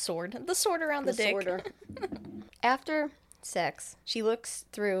the dick. sworder. After sex, she looks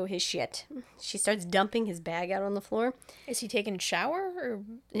through his shit. She starts dumping his bag out on the floor. Is he taking a shower or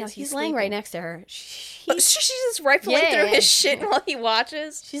No, is he he's laying sleeping? right next to her. She's just rifling through his shit while he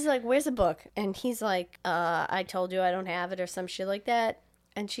watches. She's like, "Where's the book?" And he's like, I told you I don't have it," or some shit like that.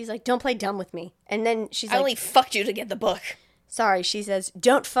 And she's like, "Don't play dumb with me." And then she's I like, only fucked you to get the book. "Sorry," she says,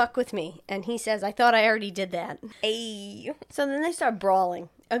 "don't fuck with me." And he says, "I thought I already did that." Ayy. So then they start brawling.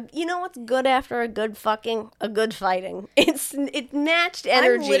 You know what's good after a good fucking? A good fighting. It's matched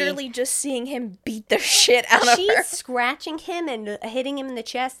energy. I'm literally just seeing him beat the shit out of her. She's scratching him and hitting him in the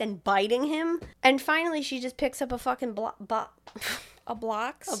chest and biting him. And finally she just picks up a fucking A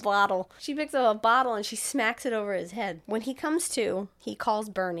blocks? a bottle. She picks up a bottle and she smacks it over his head. When he comes to, he calls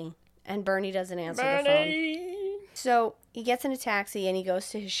Bernie. And Bernie doesn't answer the phone. So he gets in a taxi and he goes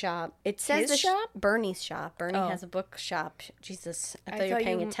to his shop. It says His shop? Bernie's shop. Bernie Oh. has a book shop. Jesus, I thought you were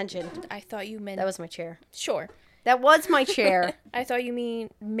paying attention. I thought you meant... That was my chair. Sure. That was my chair. I thought you mean...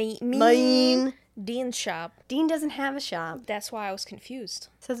 Mine. Dean's shop. Dean doesn't have a shop. That's why I was confused.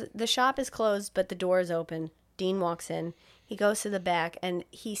 So the shop is closed, but the door is open. Dean walks in. He goes to the back, and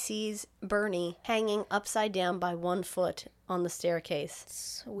he sees Bernie hanging upside down by 1 foot on the staircase,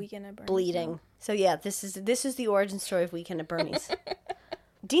 It's a weekend at Bernie's. bleeding. So yeah, this is the origin story of Weekend at Bernie's.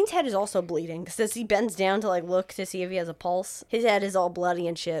 Dean's head is also bleeding, because as he bends down to, like, look to see if he has a pulse, his head is all bloody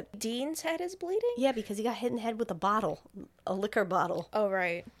and shit. Dean's head is bleeding? Yeah, because he got hit in the head with a liquor bottle. Oh,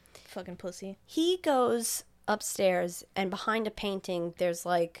 right. Fucking pussy. He goes upstairs, and behind a painting, there's,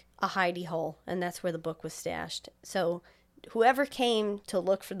 like, a hidey hole, and that's where the book was stashed. So whoever came to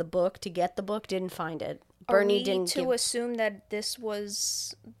look for the book, to get the book, didn't find it. Bernie didn't assume that this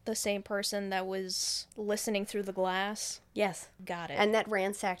was the same person that was listening through the glass? Yes. Got it. And that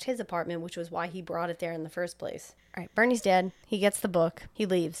ransacked his apartment, which was why he brought it there in the first place. All right, Bernie's dead. He gets the book. He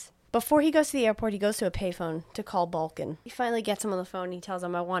leaves. Before he goes to the airport, he goes to a payphone to call Balkan. He finally gets him on the phone. He tells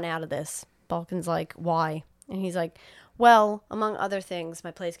him, "I want out of this." Balkan's like, "Why?" And he's like, "Well, among other things,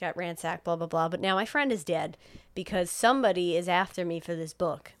 my place got ransacked, blah, blah, blah. But now my friend is dead because somebody is after me for this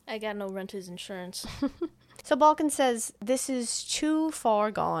book." I got no renter's insurance. So Balkan says, "This is too far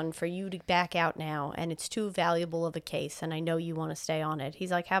gone for you to back out now, and it's too valuable of a case, and I know you want to stay on it."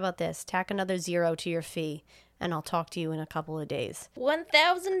 He's like, "How about this? Tack another 0 to your fee, and I'll talk to you in a couple of days."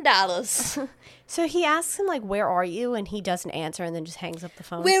 $1,000. So he asks him, like, "Where are you?" And he doesn't answer and then just hangs up the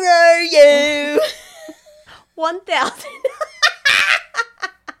phone. Where are you? 1,000.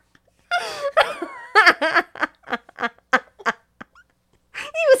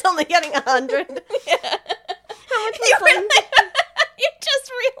 He was only getting 100. Yeah. How much were plane? You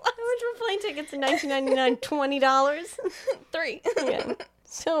just realized. How much were plane tickets in 1999? $20. 3. Yeah.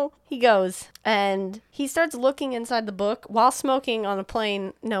 So he goes and he starts looking inside the book while smoking on a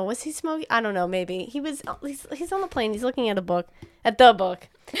plane. No, was he smoking? I don't know. Maybe he's on the plane. He's looking at the book,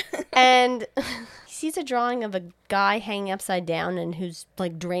 and he sees a drawing of a guy hanging upside down and who's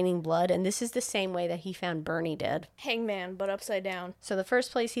like draining blood. And this is the same way that he found Bernie dead. Hangman, but upside down. So the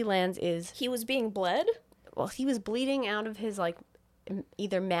first place he lands is, He was being bled? well, he was bleeding out of his like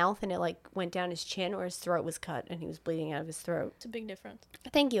either mouth and it like went down his chin, or his throat was cut and he was bleeding out of his throat. It's a big difference.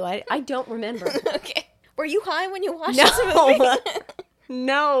 Thank you. I don't remember. Okay. Were you high when you watched No. this movie?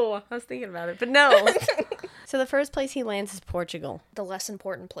 No, I was thinking about it, but no. So the first place he lands is Portugal. The less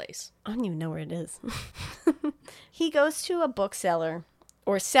important place. I don't even know where it is. He goes to a bookseller,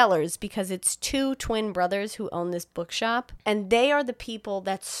 or sellers, because it's two twin brothers who own this bookshop, and they are the people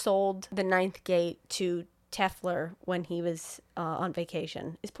that sold The Ninth Gate to Tefler when he was on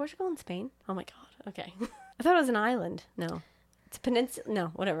vacation. Is Portugal in Spain? Oh my god. Okay. I thought it was an island. No. It's a peninsula. No,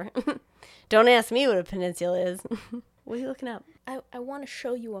 whatever. Don't ask me what a peninsula is. What are you looking up? I want to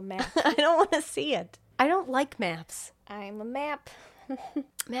show you a map. I don't want to see it. I don't like maps. I'm a map.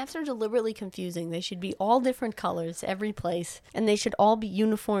 Maps are deliberately confusing. They should be all different colors every place, and they should all be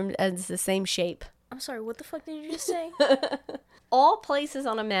uniformed as the same shape. I'm sorry, what the fuck did you just say? All places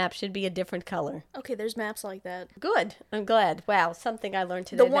on a map should be a different color. Okay, there's maps like that. Good. I'm glad. Wow, something I learned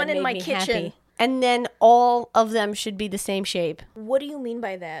today. The one that in made my me kitchen. Happy. And then all of them should be the same shape. What do you mean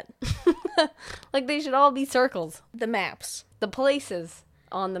by that? Like they should all be circles. The maps. The places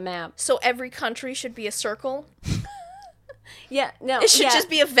on the map. So every country should be a circle? Yeah, no. It should just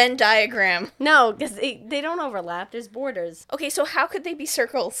be a Venn diagram. No, because they don't overlap. There's borders. Okay, so how could they be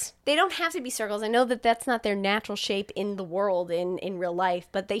circles? They don't have to be circles. I know that that's not their natural shape in the world, in real life,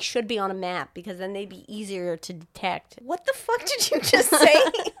 but they should be on a map because then they'd be easier to detect. What the fuck did you just say?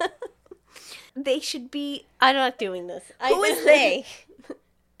 They should be... I'm not doing this. Who is they?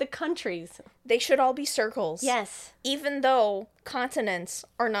 The countries. They should all be circles. Yes. Even though continents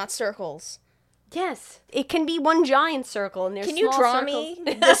are not circles. Yes. It can be one giant circle, and there's Can you small draw circles.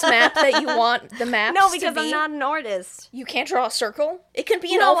 me this map that you want the maps No, because to be? I'm not an artist. You can't draw a circle? It can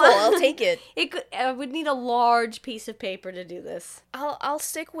be an No, oval. I'll take it. It could. I would need a large piece of paper to do this. I'll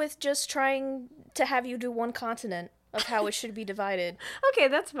stick with just trying to have you do one continent of how it should be divided. Okay,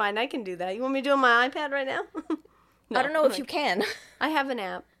 that's fine. I can do that. You want me to do it on my iPad right now? No, I don't know if you can. I have an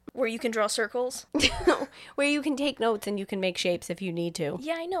app Where you can draw circles? where you can take notes and you can make shapes if you need to.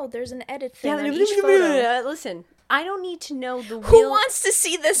 Yeah, I know. There's an edit thing on each photo. Listen, I don't need to know the Who real... wants to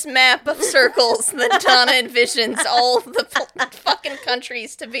see this map of circles that Donna envisions all of the fucking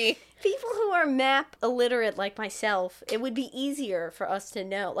countries to be? People who are map illiterate like myself, it would be easier for us to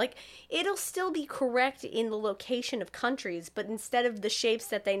know. Like, it'll still be correct in the location of countries, but instead of the shapes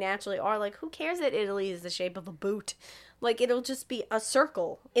that they naturally are, like, who cares that Italy is the shape of a boot? Like, it'll just be a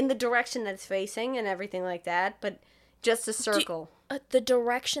circle in the direction that it's facing and everything like that, but just a circle. The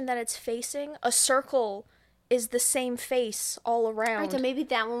direction that it's facing? A circle is the same face all around. Alright, so maybe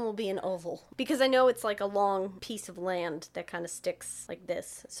that one will be an oval. Because I know it's like a long piece of land that kind of sticks like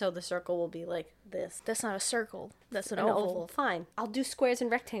this. So the circle will be like this. That's not a circle. That's an An oval. oval. Fine. I'll do squares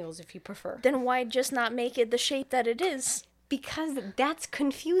and rectangles if you prefer. Then why just not make it the shape that it is? Because that's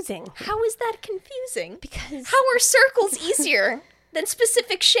confusing. How is that confusing? Because... How are circles easier than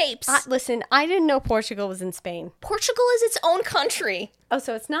specific shapes? Listen, I didn't know Portugal was in Spain. Portugal is its own country. Oh,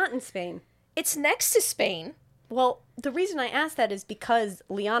 so it's not in Spain. It's next to Spain. Well, the reason I asked that is because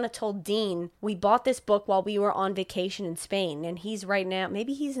Liana told Dean we bought this book while we were on vacation in Spain, and he's right now,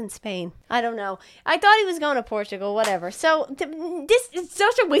 maybe he's in Spain. I don't know. I thought he was going to Portugal, whatever. So this is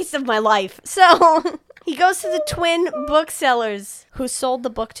such a waste of my life. So he goes to the twin booksellers who sold the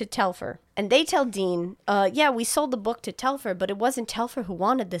book to Telfer. And they tell Dean, yeah, we sold the book to Telfer, but it wasn't Telfer who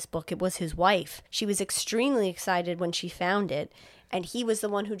wanted this book. It was his wife. She was extremely excited when she found it. And he was the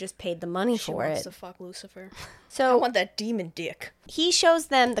one who just paid the money for it. She wants to fuck Lucifer. So I want that demon dick. He shows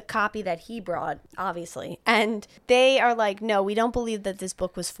them the copy that he brought, obviously. And they are like, no, we don't believe that this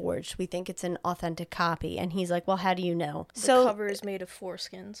book was forged. We think it's an authentic copy. And he's like, well, how do you know? The cover is made of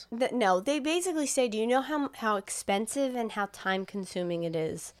foreskins. No, they basically say, do you know how expensive and how time-consuming it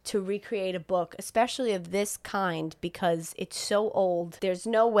is to recreate a book, especially of this kind, because it's so old. There's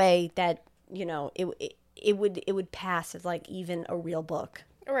no way that, you know, it would pass as like even a real book.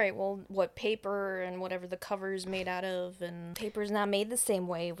 Right, well, what paper and whatever the cover is made out of, and paper's not made the same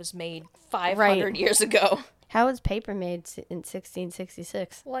way it was made 500 years ago. How was paper made in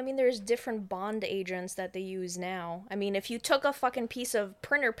 1666? Well, I mean, there's different bond agents that they use now. I mean, if you took a fucking piece of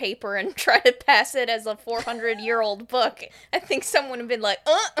printer paper and tried to pass it as a 400-year-old book, I think someone would have been like,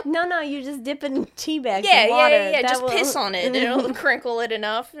 No, you just dip it in tea bags and water. Yeah, just piss on it, and it'll crinkle it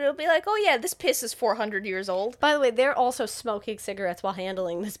enough. It'll be like, oh yeah, this piss is 400 years old. By the way, they're also smoking cigarettes while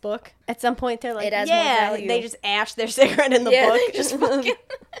handling this book. At some point, they're like, it has more value. They just ash their cigarette in the book. They just fucking...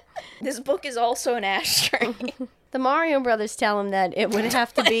 This book is also an ashtray. The Mario brothers tell him that it would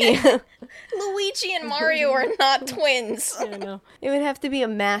have to be... Luigi and Mario are not twins. I don't know. It would have to be a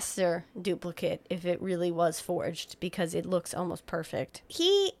master duplicate if it really was forged, because it looks almost perfect.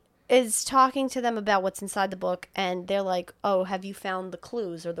 He is talking to them about what's inside the book, and they're like, oh, have you found the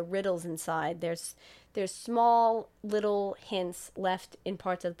clues or the riddles inside? There's There's small little hints left in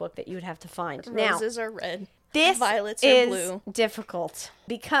parts of the book that you would have to find. Roses are red. This Violets is are blue. difficult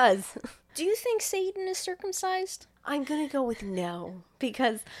because Do you think Satan is circumcised? I'm going to go with no,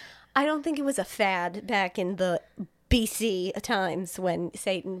 because I don't think it was a fad back in the BC times when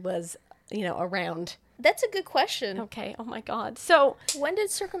Satan was, around. That's a good question. Okay, oh my God. So, When did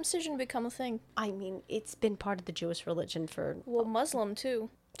circumcision become a thing? I mean, it's been part of the Jewish religion for... Well, Muslim too.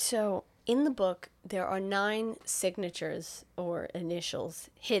 So, in the book, there are 9 signatures or initials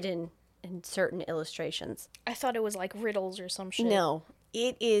hidden in certain illustrations. I thought it was like riddles or some shit. No,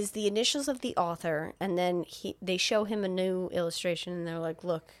 it is the initials of the author, and then they show him a new illustration, and they're like,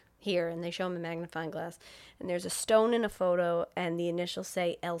 look, here, and they show him a magnifying glass, and there's a stone in a photo, and the initials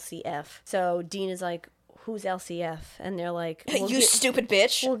say LCF. So Dean is like, who's LCF? And they're like, You stupid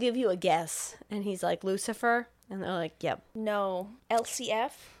bitch. we'll give you a guess. And he's like, Lucifer? And they're like, yep. No.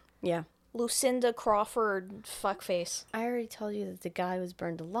 LCF? Yeah. Lucinda Crawford fuckface. I already told you that the guy was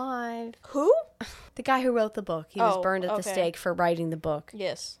burned alive. Who? The guy who wrote the book. He was Oh, burned at the okay. stake for writing the book.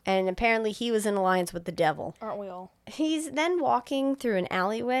 Yes. And apparently he was in alliance with the devil. Aren't we all? He's then walking through an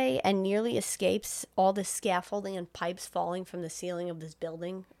alleyway and nearly escapes all the scaffolding and pipes falling from the ceiling of this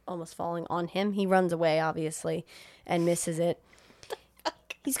building, almost falling on him. He runs away, obviously, and misses it.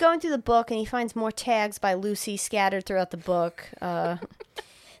 He's going through the book and he finds more tags by Lucy scattered throughout the book. That's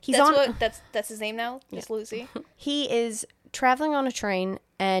his name now? Just Lucy? He is traveling on a train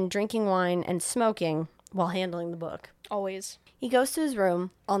and drinking wine and smoking while handling the book. Always. He goes to his room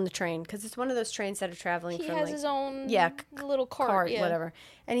on the train because it's one of those trains that are traveling He from has his own little cart, cart. Yeah. whatever.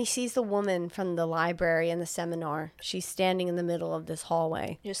 And he sees the woman from the library and the seminar. She's standing in the middle of this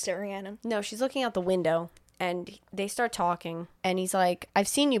hallway. Just staring at him. No, she's looking out the window, and they start talking. And he's like, I've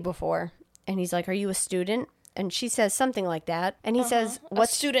seen you before. And he's like, are you a student? And she says something like that. And he says, A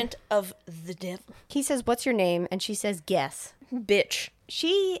student of the devil. He says, what's your name? And she says, guess. Bitch.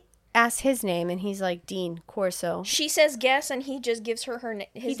 She asks his name, and he's like, Dean Corso. She says guess, and he just gives her his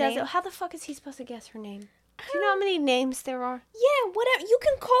He does name. it. How the fuck is he supposed to guess her name? Do you know how many names there are? Yeah, whatever. You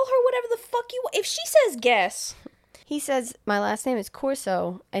can call her whatever the fuck you want. If she says guess. He says, my last name is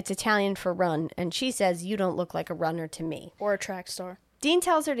Corso. It's Italian for run. And she says, you don't look like a runner to me. Or a track star. Dean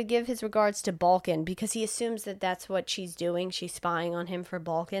tells her to give his regards to Balkan because he assumes that that's what she's doing. She's spying on him for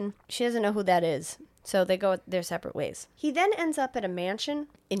Balkan. She doesn't know who that is. So they go their separate ways. He then ends up at a mansion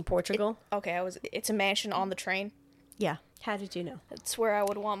in Portugal. It's a mansion on the train. Yeah. How did you know? That's where I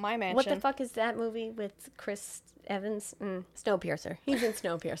would want my mansion. What the fuck is that movie with Chris Evans? Snowpiercer. He's in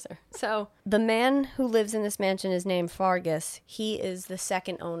Snowpiercer. So the man who lives in this mansion is named Fargus. He is the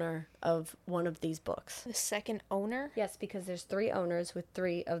second owner of one of these books. The second owner? Yes, because there's 3 owners with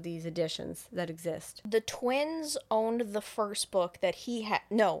 3 of these editions that exist. The twins owned the first book that he had.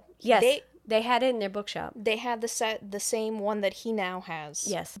 No. Yes. They had it in their bookshop. They had the same one that he now has.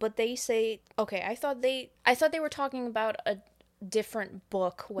 Yes. But they say, okay, I thought they were talking about a different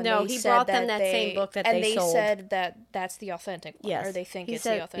book when No, they he said brought them that same book that they sold. And they said that that's the authentic one. Yes. Or they think He it's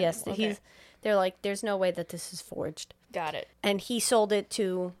said, the authentic yes, one. Okay. they're like, there's no way that this is forged. Got it. And he sold it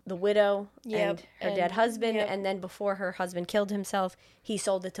to the widow and her dead husband. yep. And then before her husband killed himself, he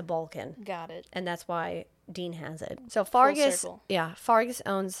sold it to Balkan. Got it. And that's why Dean has it. So Fargus, circle. Fargus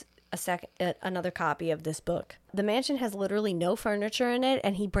owns another copy of this book. The mansion has literally no furniture in it,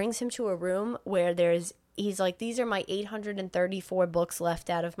 and he brings him to a room where he's like, these are my 834 books left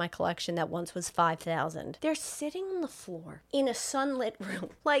out of my collection that once was 5,000. They're sitting on the floor in a sunlit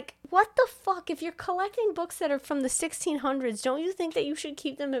room. Like, what the fuck? If you're collecting books that are from the 1600s, don't you think that you should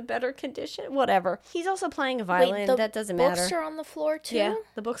keep them in better condition? Whatever. He's also playing a violin. Wait, that doesn't books matter. are on the floor too? Yeah,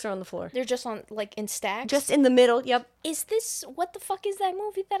 the books are on the floor. They're just on, like, in stacks? Just in the middle, yep. Is this, what the fuck is that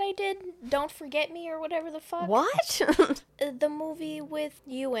movie that I did? Don't Forget Me or whatever the fuck? What? The movie with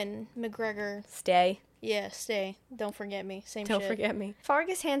Ewan McGregor. Stay. Yeah, Stay. Don't Forget Me. Same shit. Don't forget me.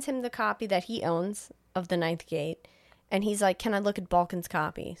 Fargus hands him the copy that he owns of The Ninth Gate, and he's like, can I look at Balkan's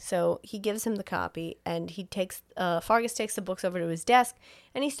copy? So he gives him the copy, and Fargus takes the books over to his desk,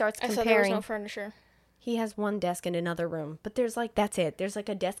 and he starts comparing. I thought there was no furniture. He has one desk in another room, but that's it. There's like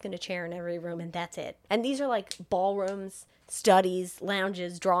a desk and a chair in every room, and that's it. And these are like ballrooms, studies,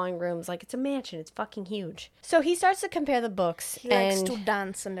 lounges, drawing rooms. Like, it's a mansion. It's fucking huge. So he starts to compare the books. He likes to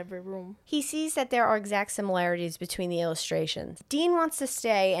dance in every room. He sees that there are exact similarities between the illustrations. Dean wants to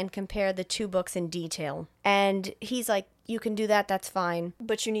stay and compare the 2 books in detail. And he's like, you can do that, that's fine.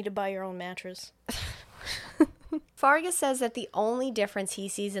 But you need to buy your own mattress. Fargus says that the only difference he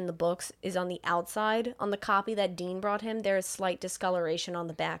sees in the books is on the outside. On the copy that Dean brought him, there is slight discoloration on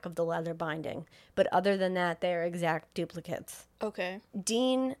the back of the leather binding. But other than that, they're exact duplicates. Okay.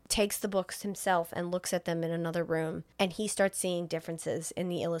 Dean takes the books himself and looks at them in another room, and he starts seeing differences in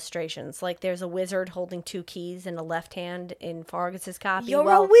the illustrations. Like there's a wizard holding 2 keys in the left hand in Fargus's copy. You're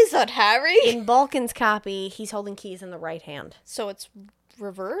a wizard, Harry! In Balkan's copy, he's holding keys in the right hand. So it's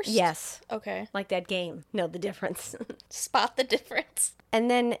reversed? Yes. Okay. Like that game. Know the difference. Spot the difference.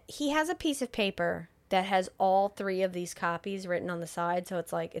 And then he has a piece of paper that has all 3 of these copies written on the side. So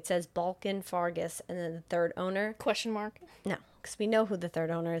it's like, it says Balkan, Fargus, and then the third owner. Question mark? No, because we know who the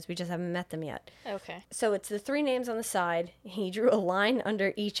third owner is. We just haven't met them yet. Okay. So it's the 3 names on the side. He drew a line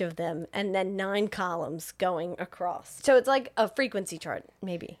under each of them and then 9 columns going across. So it's like a frequency chart,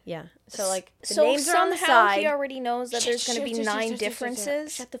 maybe. Yeah. So like the names are on the side. He already knows that there's going to be 9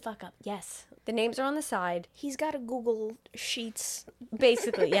 differences. Shut the fuck up. Yes. The names are on the side. He's got a Google Sheets.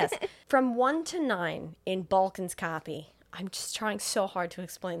 Basically, yes. From 1 to 9 in Balkan's copy. I'm just trying so hard to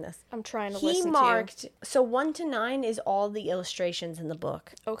explain this. I'm trying to He listen marked, so 1 to 9 is all the illustrations in the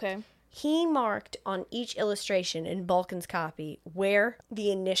book. to you. Okay. He marked on each illustration in Balkan's copy where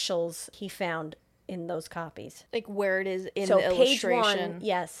the initials he found in those copies. Like where it is in So the page illustration. 1,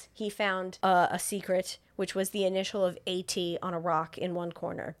 yes, he found a secret, which was the initial of AT on a rock in one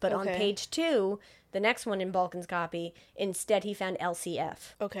corner. But on Okay. page 2, the next one in Balkan's copy, instead he found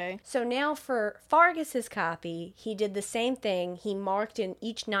LCF. Okay. So now for Fargus's copy, he did the same thing. He marked in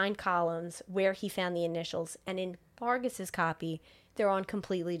each 9 columns where he found the initials. And in Fargus's copy, they're on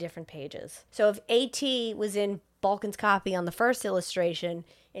completely different pages. So if AT was in Balkan's copy on the first illustration,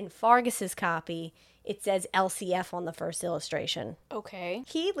 in Fargus's copy, it says LCF on the first illustration. Okay.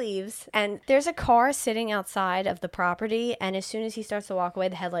 He leaves, and there's a car sitting outside of the property, and as soon as he starts to walk away,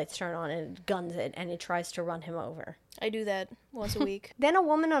 the headlights turn on and it guns it, and it tries to run him over. I do that once a week. Then a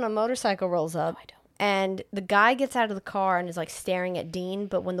woman on a motorcycle rolls up. I don't. And the guy gets out of the car and is like staring at Dean,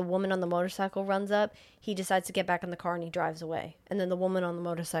 but when the woman on the motorcycle runs up, he decides to get back in the car and he drives away. And then the woman on the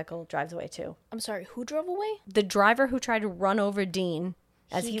motorcycle drives away too. I'm sorry, who drove away? The driver who tried to run over Dean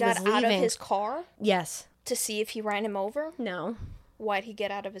as he was got leaving. out of his car Yes. to see if he ran him over? No. Why'd he get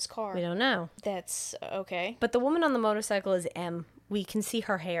out of his car? We don't know. That's okay. But the woman on the motorcycle is M. We can see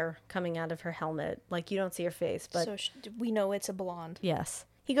her hair coming out of her helmet. Like, you don't see her face, but So we know it's a blonde. yes.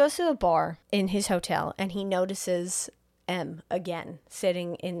 He goes to a bar in his hotel and he notices M again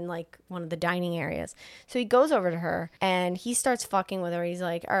sitting in like one of the dining areas. So he goes over to her and he starts fucking with her. He's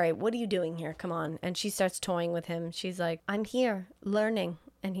like, all right, what are you doing here? Come on. And she starts toying with him. She's like, I'm here learning.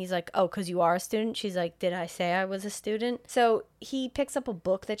 And he's like, oh, because you are a student? She's like, did I say I was a student? So he picks up a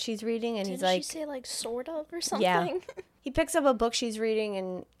book that she's reading and he's Didn't like, she say like sort of or something? yeah. He picks up a book she's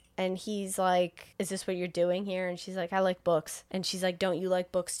reading and he's like, is this what you're doing here? And she's like, I like books. And she's like, don't you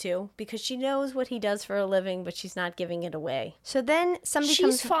like books too? Because she knows what he does for a living, but she's not giving it away. So then somebody She's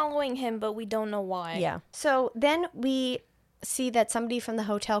comes... following him, but we don't know why. Yeah. So then we see that somebody from the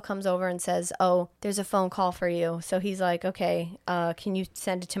hotel comes over and says, oh, there's a phone call for you. So he's like, okay, can you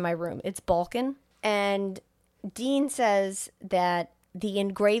send it to my room? It's Balkan. And Dean says that the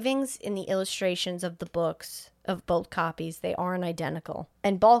engravings in the illustrations of the books of both copies, they aren't identical.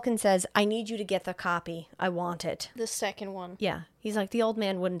 And Balkan says, I need you to get the copy. I want it. The second one. Yeah. He's like, the old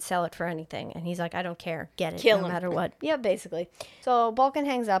man wouldn't sell it for anything. And he's like, I don't care. Get it. Kill no him. matter what. Yeah, basically. So Balkan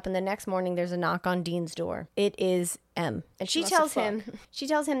hangs up and the next morning there's a knock on Dean's door. It is M. And she must have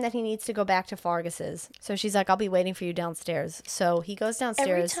tells him that he needs to go back to Fargus's. So she's like, I'll be waiting for you downstairs. So he goes downstairs.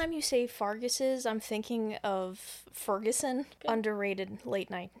 Every time you say Fargus's, I'm thinking of Ferguson. Underrated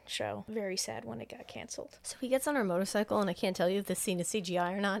late night show. Very sad when it got canceled. So he gets on her motorcycle, and I can't tell you if this scene is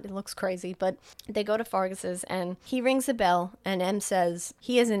CGI or not. It looks crazy, but they go to Fargus's, and he rings the bell, and M says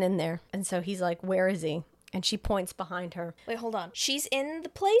he isn't in there. And so he's like, where is he? And she points behind her. Wait, hold on. She's in the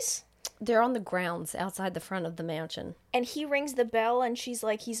place? They're on the grounds outside the front of the mansion. And he rings the bell and she's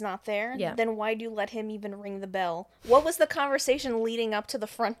like, he's not there? Yeah. Then why'd you let him even ring the bell? What was the conversation leading up to the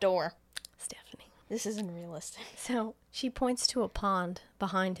front door? Stephany. This isn't realistic. So she points to a pond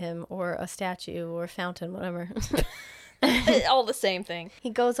behind him, or a statue, or a fountain, whatever. All the same thing. He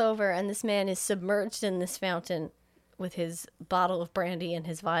goes over, and this man is submerged in this fountain with his bottle of brandy and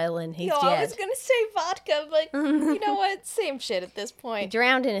his violin. He's I dead. was gonna say vodka, but you know what? Same shit at this point.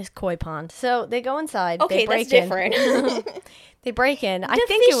 Drowned in his koi pond. So they go inside. Okay, they break that's in. different. They break in. I The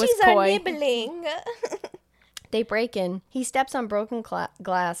think it was fishies are koi. nibbling. They break in. He steps on broken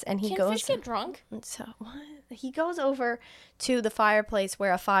glass, and he Can goes. fish get drunk? So what? He goes over to the fireplace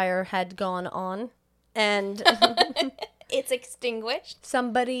where a fire had gone on, and It's extinguished.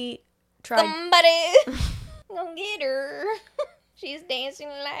 somebody tried. Somebody. Go get her. She's dancing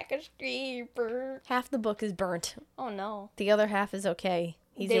like a stripper. Half the book is burnt. Oh, no. The other half is okay.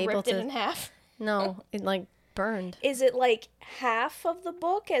 He's They able ripped to. it in half. No, it like burned. Is it like half of the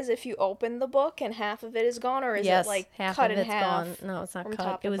book as if you open the book and half of it is gone? Or is Yes, it like half cut of in it's half? gone. No, it's not from cut.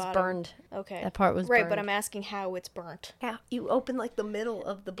 top It to was bottom? burned. Okay. That part was right, burned. but I'm asking how it's burnt. Yeah, you open like the middle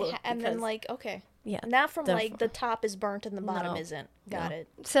of the book. And then because- like, okay. yeah, Not from the- like the top is burnt and the bottom No. isn't. Got it.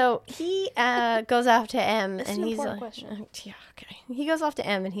 So he goes off to M, This and is an he's like, important question. yeah, okay. He goes off to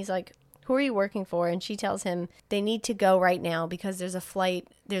M, and he's like, "Who are you working for?" And she tells him they need to go right now because there's a flight.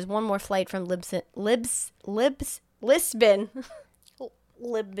 There's one more flight from Lisbon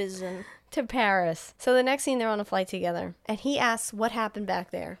Libizin. to Paris. So the next scene, they're on a flight together, and he asks what happened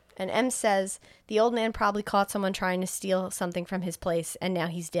back there. And M says the old man probably caught someone trying to steal something from his place, and now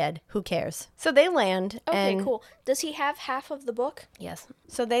he's dead. Who cares? So they land. Okay, and cool. Does he have half of the book? Yes.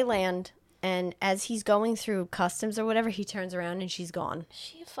 So they land, and as he's going through customs or whatever, he turns around and she's gone.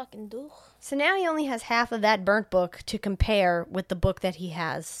 She a fucking dude. So now he only has half of that burnt book to compare with the book that he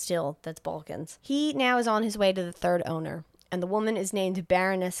has still, that's Balkan's. He now is on his way to the third owner, and the woman is named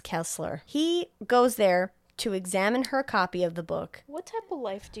Baroness Kessler. He goes there to examine her copy of the book. What type of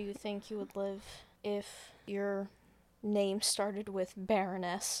life do you think you would live if your name started with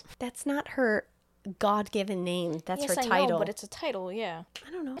Baroness? That's not her God-given name. That's Yes, her I title. know, but it's a title, yeah. I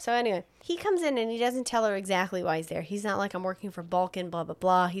don't know. So anyway, he comes in and he doesn't tell her exactly why he's there. He's not like, I'm working for Balkan, blah, blah,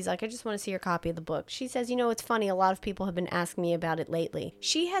 blah. He's like, I just want to see your copy of the book. She says, you know, it's funny. A lot of people have been asking me about it lately.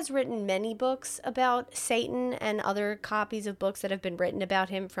 She has written many books about Satan and other copies of books that have been written about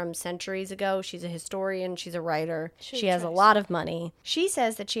him from centuries ago. She's a historian. She's a writer. She has a lot of money. She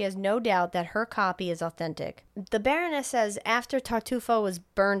says that she has no doubt that her copy is authentic. The Baroness says after Tartufo was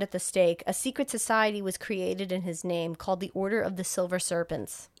burned at the stake, a secret society was created in his name called the Order of the Silver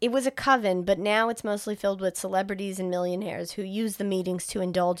Serpents. It was a coven, but now it's mostly filled with celebrities and millionaires who use the meetings to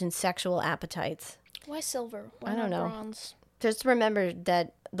indulge in sexual appetites. Why silver? Why I don't not know. bronze? Just remember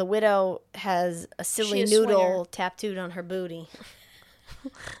that the widow has a silly She a noodle swinger. tattooed on her booty.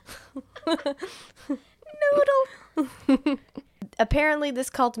 Noodle. Apparently, this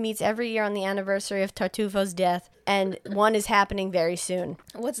cult meets every year on the anniversary of Tartufo's death, and one is happening very soon.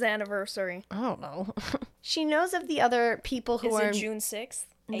 What's the anniversary? I don't know. She knows of the other people who Is are... it June 6th?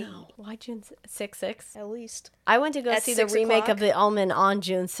 No. Why June 6/6? At least. I went to go At see the 6 remake o'clock? of The Omen on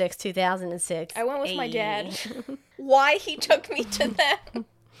June 6, 2006. I went with my Ayy. dad. Why he took me to that?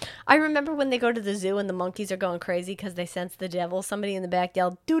 I remember when they go to the zoo and the monkeys are going crazy because they sense the devil. Somebody in the back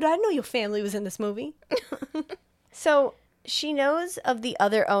yelled, "Dude, I know your family was in this movie." So she knows of the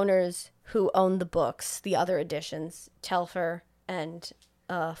other owners who own the books, the other editions, Telfer and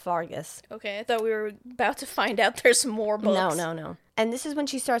Fargus. Okay, I thought we were about to find out there's more books. No. And this is when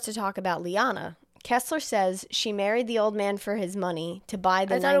she starts to talk about Liana. Kessler says she married the old man for his money to buy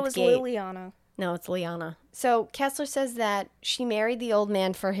the I thought it ninth was gate. Liliana. No, it's Liana. So Kessler says that she married the old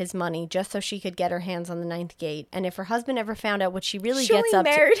man for his money just so she could get her hands on the ninth gate. And if her husband ever found out what she really She gets only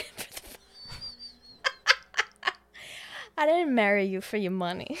up married him for the I didn't marry you for your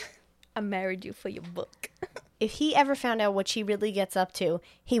money. I married you for your book. if he ever found out what she really gets up to,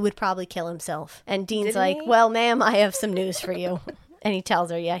 he would probably kill himself. And Dean's Didn't like, he? well, ma'am, I have some news for you. And he tells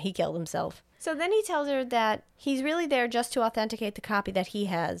her, yeah, he killed himself. So then he tells her that he's really there just to authenticate the copy that he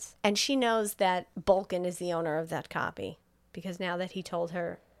has. And she knows that Balkan is the owner of that copy. Because now that he told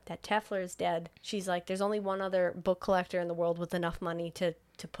her that Tefler is dead, she's like, there's only one other book collector in the world with enough money to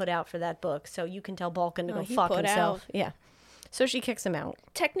put out for that book. So you can tell Balkan to go he fuck put himself. out. Yeah. So she kicks him out.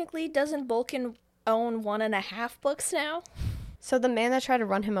 Technically, doesn't Vulcan own 1.5 books now? So the man that tried to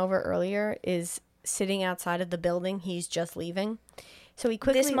run him over earlier is sitting outside of the building. He's just leaving. So he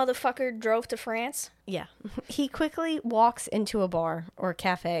quickly... This motherfucker drove to France? Yeah. He quickly walks into a bar or a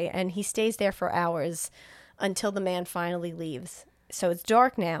cafe, and he stays there for hours until the man finally leaves. So it's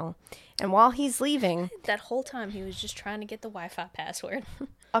dark now, and while he's leaving... That whole time, he was just trying to get the Wi-Fi password.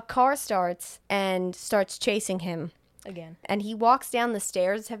 A car starts and starts chasing him. Again. And he walks down the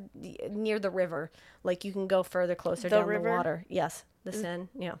stairs near the river. Like, you can go further, closer The down river? the water. Yes, the Seine,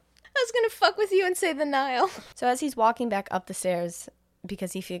 yeah. I was gonna fuck with you and say the Nile. So as he's walking back up the stairs,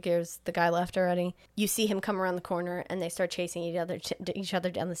 because he figures the guy left already, you see him come around the corner, and they start chasing each other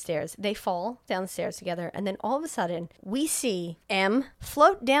down the stairs. They fall down the stairs together, and then all of a sudden, we see M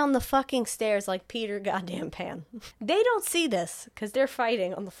float down the fucking stairs like Peter goddamn Pan. They don't see this, because they're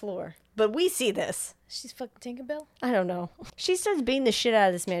fighting on the floor. But we see this. She's fucking Tinkerbell? I don't know. She starts beating the shit out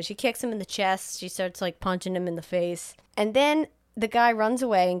of this man. She kicks him in the chest. She starts, like, punching him in the face. And then the guy runs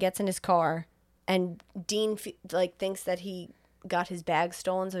away and gets in his car. And Dean, thinks that he got his bag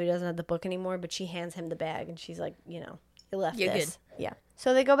stolen, so he doesn't have the book anymore, but she hands him the bag, and she's like, you left You're this. good. Yeah.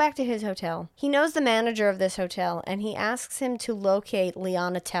 So they go back to his hotel. He knows the manager of this hotel, and he asks him to locate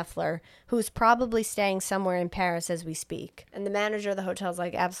Liana Tefler, who's probably staying somewhere in Paris as we speak. And the manager of the hotel is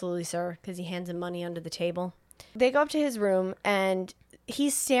like, absolutely, sir, because he hands him money under the table. They go up to his room, and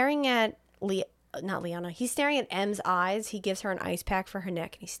he's staring at not Liana. He's staring at M's eyes. He gives her an ice pack for her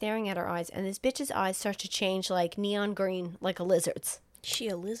neck, and he's staring at her eyes, and this bitch's eyes start to change like neon green, like a lizard's. She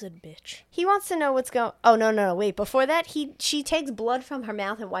a lizard bitch. He wants to know what's going... Oh, no, wait. Before that, she takes blood from her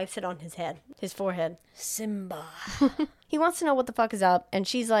mouth and wipes it on his forehead. Simba. He wants to know what the fuck is up, and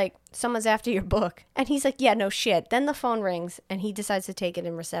she's like, someone's after your book. And he's like, yeah, no shit. Then the phone rings, and he decides to take it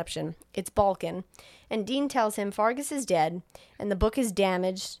in reception. It's Balkan. And Dean tells him Fargus is dead, and the book is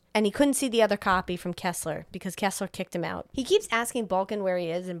damaged, and he couldn't see the other copy from Kessler, because Kessler kicked him out. He keeps asking Balkan where he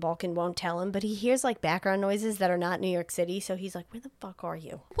is, and Balkan won't tell him, but he hears, like, background noises that are not New York City, so he's like, where the fuck are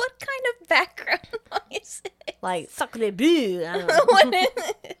you? What kind of background noise? Like, sacre bleu. I don't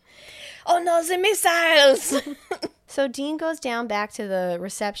know. Oh no, the missiles! So Dean goes down back to the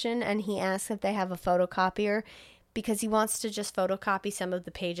reception, and he asks if they have a photocopier, because he wants to just photocopy some of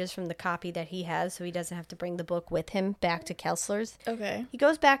the pages from the copy that he has, so he doesn't have to bring the book with him back to Kessler's. Okay. He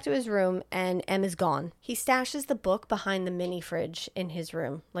goes back to his room, and M is gone. He stashes the book behind the mini fridge in his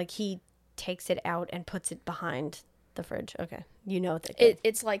room. Like, he takes it out and puts it behind the fridge. Okay. You know what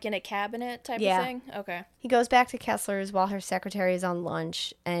It's like in a cabinet type Yeah. of thing? Okay. He goes back to Kessler's while her secretary is on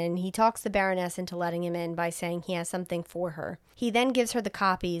lunch, and he talks the Baroness into letting him in by saying he has something for her. He then gives her the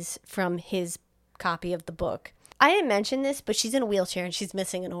copies from his copy of the book. I didn't mention this, but she's in a wheelchair and she's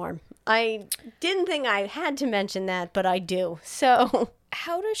missing an arm. I didn't think I had to mention that, but I do. So,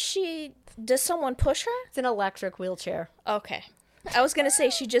 How does someone push her? it's an electric wheelchair. Okay. I was gonna say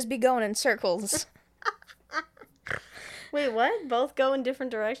she'd just be going in circles. Wait, what? Both go in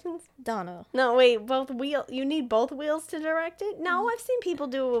different directions? Donna. No, wait, you need both wheels to direct it? No, I've seen people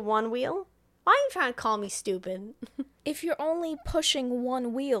do it with one wheel. Why are you trying to call me stupid? If you're only pushing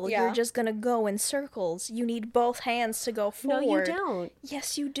one wheel, Yeah. you're just gonna go in circles. You need both hands to go forward. No, you don't.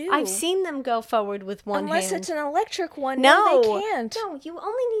 Yes, you do. I've seen them go forward with one Unless hand. it's an electric one. No, they can't. No, you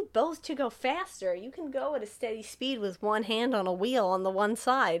only need both to go faster. You can go at a steady speed with one hand on a wheel on the one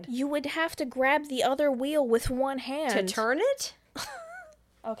side. You would have to grab the other wheel with one hand. To turn it?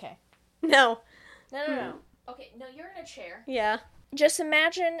 Okay. No. No. Okay, no, you're in a chair. Yeah. Just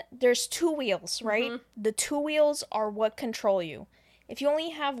imagine there's two wheels, right? Mm-hmm. The two wheels are what control you. If you only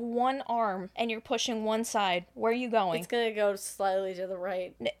have one arm and you're pushing one side, where are you going? It's going to go slightly to the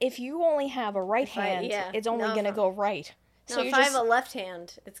right. If you only have a right hand, it's only going to go right. No, So if you're I just... have a left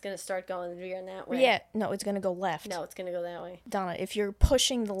hand, it's going to start going veering that way. Yeah, no, it's going to go left. No, it's going to go that way. Donna, if you're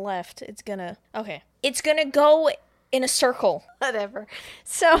pushing the left, it's going to... Okay. It's going to go in a circle. Whatever.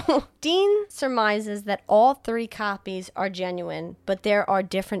 So, Dean surmises that all three copies are genuine, but there are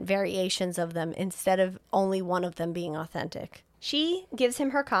different variations of them instead of only one of them being authentic. She gives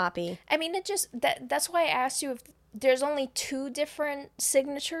him her copy. I mean, that's why I asked you if there's only two different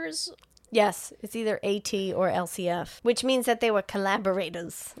signatures. Yes, it's either AT or LCF, which means that they were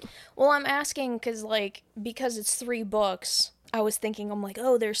collaborators. Well, I'm asking because it's 3 books. I was thinking, I'm like,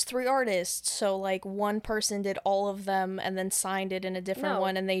 oh, there's 3 artists, so like one person did all of them and then signed it in a different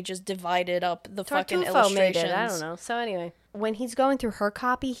one, and they just divided up the fucking illustrations. Made it. I don't know. So anyway, when he's going through her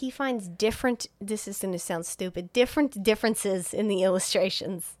copy, he finds different. This is going to sound stupid. Differences in the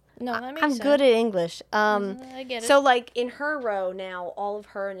illustrations. No, that makes I'm sense. good at English. I get it. So like in her row now, all of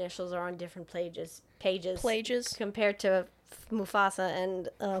her initials are on different pages. Compared to Mufasa and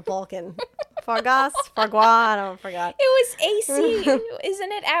Balkan. Fargus, Fargua, I forgot. It was AC.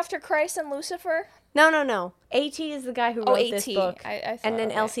 Isn't it after Christ and Lucifer? No. AT is the guy who wrote AT. this book. I thought, and then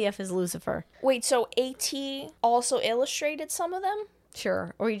okay. LCF is Lucifer. Wait, so AT also illustrated some of them?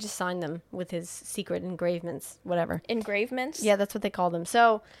 Sure. Or he just signed them with his secret engravements, whatever. Engravements? Yeah, that's what they call them.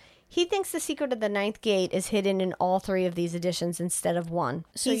 So he thinks the secret of the ninth gate is hidden in all 3 of these editions instead of one.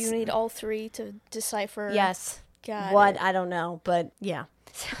 So you need all 3 to decipher? Yes. Got what? it. I don't know, but yeah.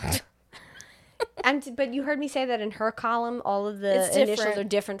 But you heard me say that in her column, all of the initials are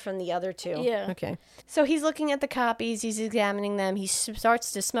different from the other 2. Yeah. Okay. So he's looking at the copies, he's examining them, he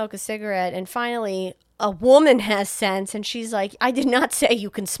starts to smoke a cigarette, and finally a woman has sense, and she's like, I did not say you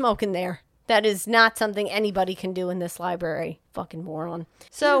can smoke in there. That is not something anybody can do in this library. Fucking moron. Even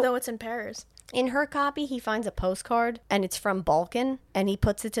So though it's in Paris. in her copy, he finds a postcard, and it's from Balkan, and he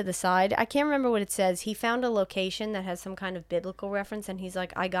puts it to the side. I can't remember what it says. He found a location that has some kind of biblical reference, and he's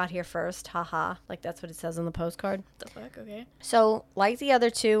like, I got here first, haha. Like, that's what it says on the postcard. The fuck, okay. So, like the other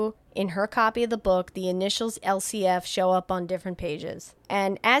two, in her copy of the book, the initials LCF show up on different pages.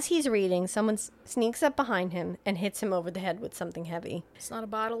 And as he's reading, someone sneaks up behind him and hits him over the head with something heavy. It's not a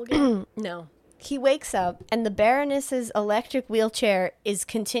bottle again. No. He wakes up, and the Baroness's electric wheelchair is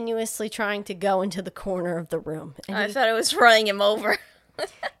continuously trying to go into the corner of the room. And I thought it was running him over.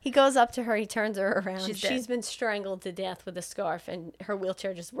 he goes up to her, he turns her around. She's dead. She's been strangled to death with a scarf, and her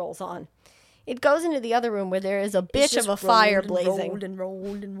wheelchair just rolls on. It goes into the other room where there is a bitch of a fire blazing.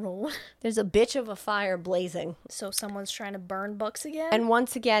 Rolled and rolled. There's a bitch of a fire blazing. So someone's trying to burn books again? And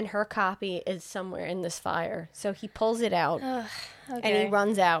once again, her copy is somewhere in this fire. So he pulls it out, and he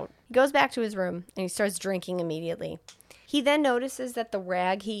runs out. He goes back to his room, and he starts drinking immediately. He then notices that the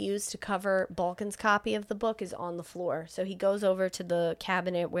rag he used to cover Balkan's copy of the book is on the floor. So he goes over to the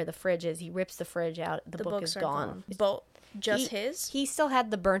cabinet where the fridge is. He rips the fridge out. The book is gone. His? He still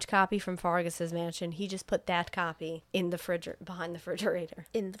had the burnt copy from Fargus's mansion. He just put that copy in the behind the refrigerator.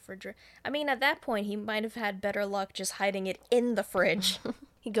 In the fridge. I mean, at that point, he might have had better luck just hiding it in the fridge.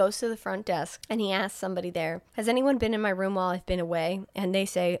 He goes to the front desk, and he asks somebody there, has anyone been in my room while I've been away? And they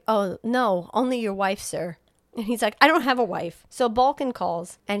say, oh, no, only your wife, sir. And he's like, I don't have a wife. So Balkan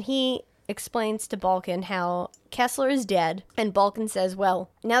calls, and he explains to Balkan how Kessler is dead. And Balkan says, well,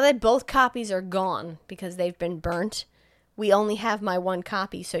 now that both copies are gone because they've been burnt, we only have my one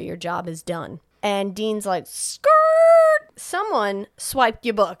copy, so your job is done. And Dean's like, skirt! Someone swiped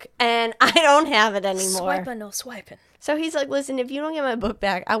your book, and I don't have it anymore. Swiping, no swiping. So he's like, listen, if you don't get my book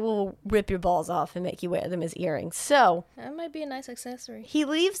back, I will rip your balls off and make you wear them as earrings. So That might be a nice accessory. he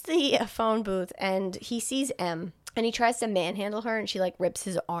leaves the phone booth, and he sees M. And he tries to manhandle her, and she, like, rips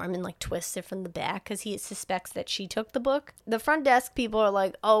his arm and, like, twists it from the back because he suspects that she took the book. The front desk people are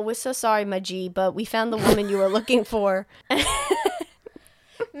like, oh, we're so sorry, my G, but we found the woman you were looking for.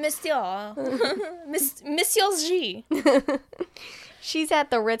 Monsieur. Monsieur G. She's at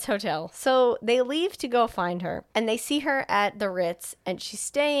the Ritz Hotel. So they leave to go find her, and they see her at the Ritz, and she's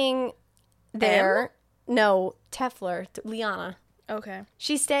staying there. No, Tefler, Liana. Okay.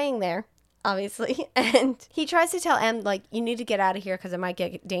 She's staying there, obviously, and he tries to tell Em, like, you need to get out of here because it might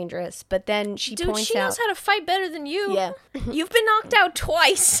get dangerous, but then she points out... Dude, she knows how to fight better than you. Yeah. You've been knocked out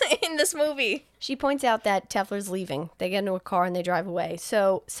twice in this movie. She points out that Tefler's leaving. They get into a car and they drive away.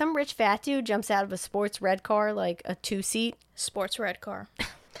 So some rich fat dude jumps out of a sports red car, like a 2-seat. Sports red car.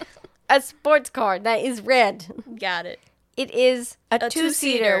 A sports car that is red. Got it. It is a two-seater,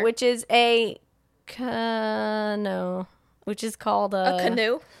 two-seater. which is a canoe, which is called A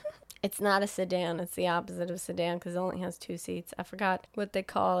canoe? It's not a sedan. It's the opposite of sedan because it only has 2 seats. I forgot what they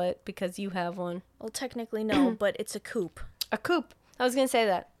call it because you have one. Well, technically no, but it's a coupe. A coupe. I was going to say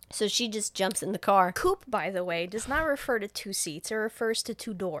that. So she just jumps in the car. Coupe, by the way, does not refer to 2 seats. It refers to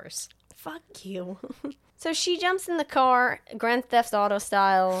 2 doors. Fuck you. So she jumps in the car, Grand Theft Auto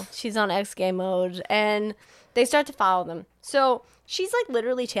style. She's on X-Game mode, and they start to follow them. So she's, like,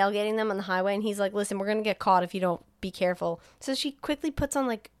 literally tailgating them on the highway, and he's like, listen, we're going to get caught if you don't be careful. So she quickly puts on,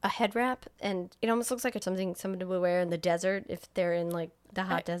 like, a head wrap, and it almost looks like it's something someone would wear in the desert if they're in, like, the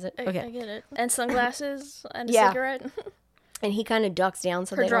hot desert. I Okay. get it. And sunglasses and a Yeah. cigarette. And he kind of ducks down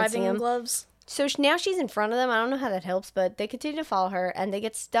so Her they don't see driving him. gloves. So now she's in front of them. I don't know how that helps, but they continue to follow her, and they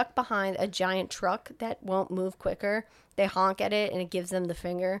get stuck behind a giant truck that won't move quicker. They honk at it, and it gives them the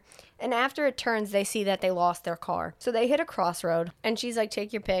finger. And after it turns, they see that they lost their car. So they hit a crossroad, and she's like,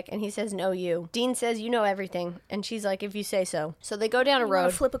 take your pick. And he says, no, you. Dean says, you know everything. And she's like, if you say so. So they go down a You wanna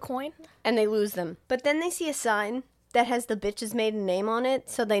road, flip a coin? and they lose them. But then they see a sign that has the bitch's maiden name on it,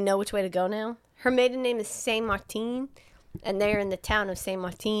 so they know which way to go now. Her maiden name is Saint Martin. And they're in the town of Saint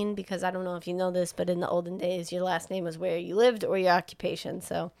Martin because I don't know if you know this, but in the olden days, your last name was where you lived or your occupation.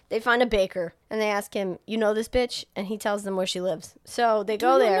 So they find a baker and they ask him, you know this bitch? And he tells them where she lives. So they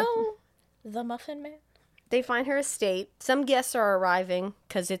go there. Know the Muffin Man? They find her estate. Some guests are arriving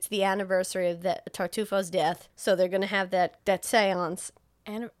because it's the anniversary of Tartufo's death. So they're going to have that seance.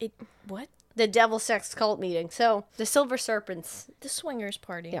 What? The devil sex cult meeting. So the Silver Serpents. The swingers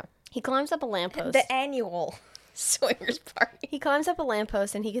party. Yeah. He climbs up a lamppost. The annual swingers party. He climbs up a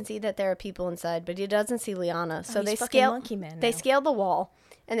lamppost and he can see that there are people inside, but he doesn't see Liana. So he's they fucking scale. Monkey Man They now. scale the wall,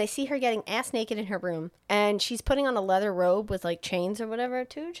 and they see her getting ass naked in her room, and she's putting on a leather robe with like chains or whatever,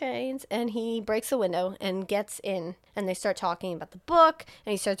 2 chains. And he breaks the window and gets in, and they start talking about the book,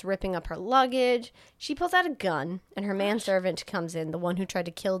 and he starts ripping up her luggage. She pulls out a gun, and her manservant comes in, the one who tried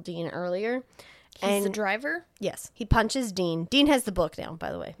to kill Dean earlier. He's the driver? Yes. He punches Dean. Dean has the book now,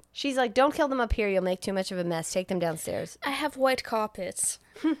 by the way. She's like, don't kill them up here. You'll make too much of a mess. Take them downstairs. I have white carpets.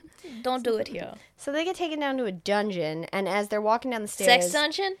 Don't do it here. So they get taken down to a dungeon, and as they're walking down the stairs... Sex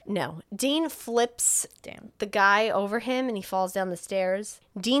dungeon? No. Dean flips the guy over him, and he falls down the stairs.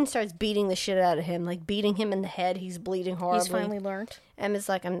 Dean starts beating the shit out of him, like beating him in the head. He's bleeding horribly. He's finally learned. Emma's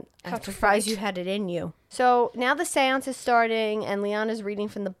like, I'm surprised you had it in you. So now the seance is starting, and Liana's reading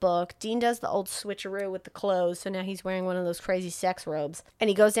from the book. Dean does the old switcheroo with the clothes, so now he's wearing one of those crazy sex robes, and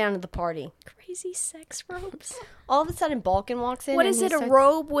he goes down to the party. Crazy sex robes? All of a sudden, Balkan walks in. What is it, a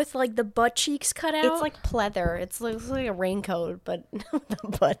robe with, like, the butt cheeks cut out? It's like pleather. It's like a raincoat, but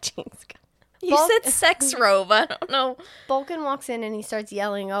the butt cheeks. You said sex robe. I don't know. Balkan walks in and he starts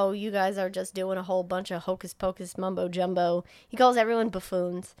yelling, oh, you guys are just doing a whole bunch of hocus pocus mumbo jumbo. He calls everyone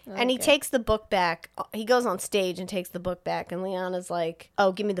buffoons. Okay. And he takes the book back. He goes on stage and takes the book back. And Liana's like,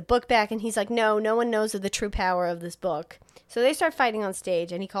 oh, give me the book back. And he's like, no one knows of the true power of this book. So they start fighting on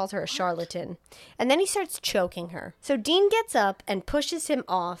stage, and he calls her a charlatan. And then he starts choking her. So Dean gets up and pushes him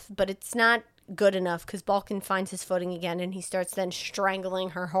off, but it's not good enough because Balkan finds his footing again, and he starts then strangling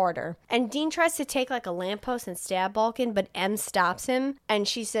her harder. And Dean tries to take like a lamppost and stab Balkan, but Em stops him, and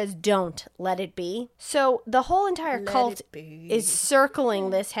she says, don't, let it be. So the whole entire cult is circling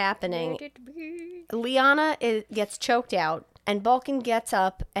this happening. Liana gets choked out, and Balkan gets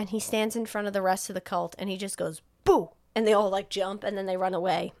up, and he stands in front of the rest of the cult, and he just goes, boo! And they all like jump, and then they run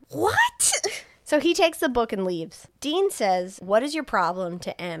away. What? So he takes the book and leaves. Dean says, what is your problem,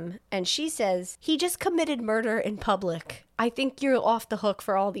 to Em? And she says, he just committed murder in public. I think you're off the hook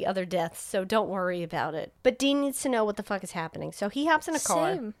for all the other deaths, so don't worry about it. But Dean needs to know what the fuck is happening. So he hops in a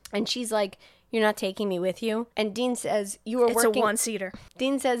car, and she's like, you're not taking me with you? And Dean says, It's a one-seater.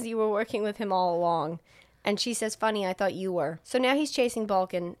 Dean says you were working with him all along. And she says, funny, I thought you were. So now he's chasing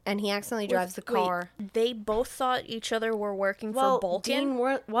Balkan, and he accidentally drives the car. Wait, they both thought each other were working for Balkan?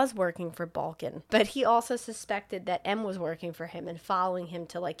 Dean was working for Balkan. But he also suspected that Em was working for him and following him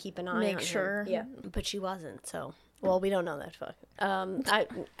to, like, keep an eye on him. Make sure. Yeah, but she wasn't, so... Well, we don't know that fuck.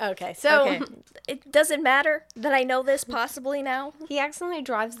 Okay, so... Okay. It doesn't matter that I know this possibly now? He accidentally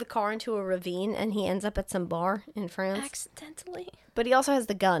drives the car into a ravine, and he ends up at some bar in France. Accidentally? But he also has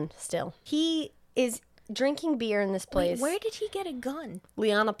the gun, still. He is... drinking beer in this place. Wait, where did he get a gun?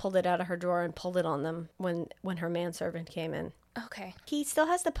 Liana pulled it out of her drawer and pulled it on them when her manservant came in. Okay. He still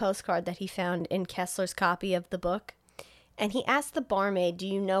has the postcard that he found in Kessler's copy of the book. And he asked the barmaid, do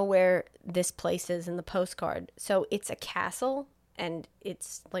you know where this place is in the postcard? So it's a castle, and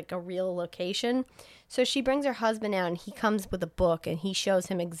it's like a real location. So she brings her husband out, and he comes with a book, and he shows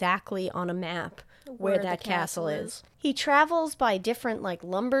him exactly on a map where that castle is. He travels by different, like,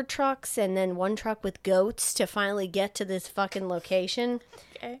 lumber trucks and then one truck with goats to finally get to this fucking location.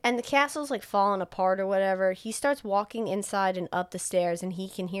 Okay. And the castle's, like, falling apart or whatever. He starts walking inside and up the stairs, and he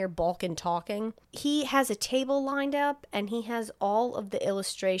can hear Balkan talking. He has a table lined up, and he has all of the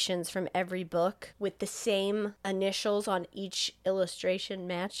illustrations from every book with the same initials on each illustration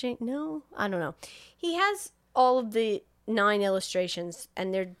matching. No? I don't know. He has all of the 9 illustrations,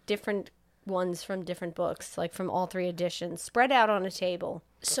 and they're different ones from different books, like from all 3 editions, spread out on a table.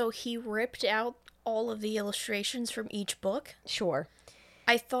 So he ripped out all of the illustrations from each book? Sure.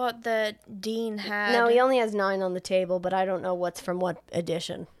 I thought that Dean had... No, he only has 9 on the table, but I don't know what's from what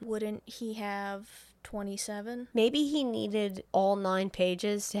edition. Wouldn't he have 27? Maybe he needed all 9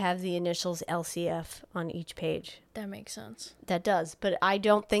 pages to have the initials LCF on each page. That makes sense. That does, but I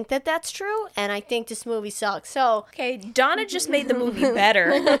don't think that that's true, and I think this movie sucks, so... Okay, Donna just made the movie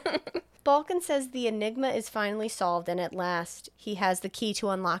better. Balkan says the enigma is finally solved, and at last, he has the key to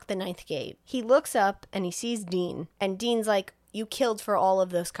unlock the 9th gate. He looks up, and he sees Dean, and Dean's like, you killed for all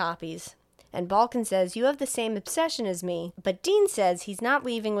of those copies. And Balkan says, you have the same obsession as me. But Dean says he's not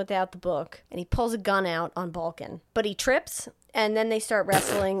leaving without the book, and he pulls a gun out on Balkan. But he trips, and then they start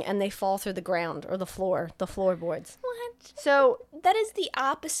wrestling, and they fall through the ground, or the floorboards. What? So... that is the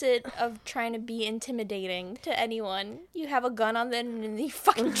opposite of trying to be intimidating to anyone. You have a gun on them, and you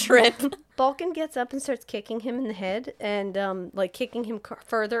fucking trip. Balkan gets up and starts kicking him in the head, and, kicking him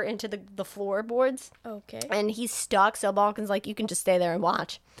further into the floorboards. Okay. And he's stuck, so Balkan's like, you can just stay there and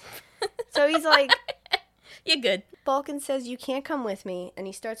watch. So he's like... You're good. Balkan says, you can't come with me, and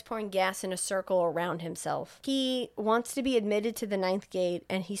he starts pouring gas in a circle around himself. He wants to be admitted to the 9th gate,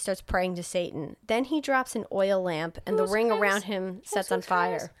 and he starts praying to Satan. Then he drops an oil lamp, and the ring around him sets on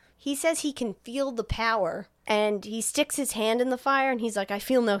fire. He says he can feel the power, and he sticks his hand in the fire, and he's like, I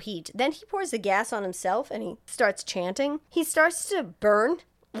feel no heat. Then he pours the gas on himself, and he starts chanting. He starts to burn,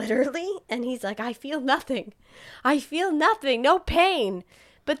 literally, and he's like, I feel nothing. I feel nothing, no pain.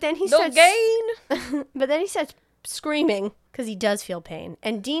 But then he No starts... gain. But then he starts screaming because he does feel pain.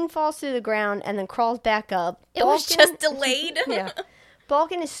 And Dean falls to the ground and then crawls back up. It was just delayed. Yeah.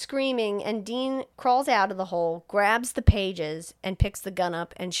 Balkan is screaming, and Dean crawls out of the hole, grabs the pages, and picks the gun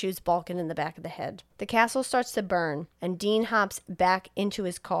up and shoots Balkan in the back of the head. The castle starts to burn, and Dean hops back into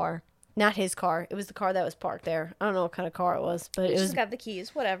his car. Not his car. It was the car that was parked there. I don't know what kind of car it was, but You it was... just got the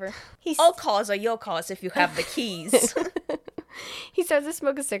keys, whatever. He's... All cars are your cars if you have the keys. He starts to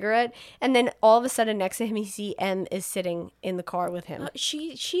smoke a cigarette, and then all of a sudden next to him, you see M is sitting in the car with him.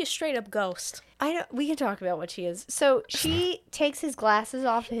 She is straight up ghost. We can talk about what she is. So she takes his glasses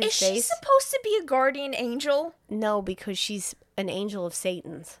off his Is face. she supposed to be a guardian angel? No, because she's an angel of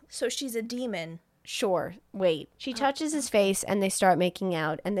Satan's. So she's a demon. Sure. Wait. She touches his face and they start making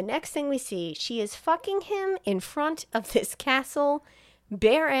out. And the next thing we see, she is fucking him in front of this castle,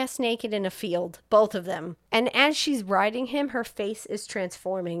 bare ass naked in a field. Both of them. And as she's riding him, her face is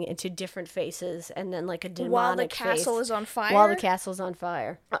transforming into different faces. And then like a demonic While the castle face. is on fire? While the castle's on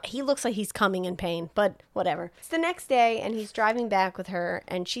fire. He looks like he's coming in pain, but whatever. It's the next day and he's driving back with her.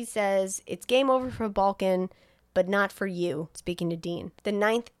 And she says, it's game over for Balkan, but not for you, speaking to Dean. The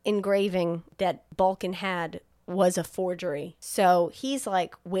 9th engraving that Balkan had was a forgery. So he's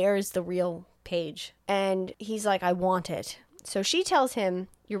like, where's the real page? And he's like, I want it. So she tells him,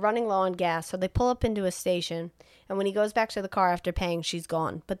 you're running low on gas. So they pull up into a station. And when he goes back to the car after paying, she's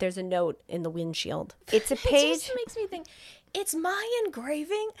gone. But there's a note in the windshield. It's a page. It just makes me think, it's my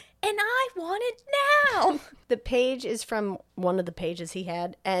engraving and I want it now. The page is from one of the pages he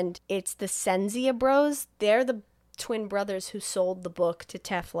had, and it's the Senzia Bros. They're the twin brothers who sold the book to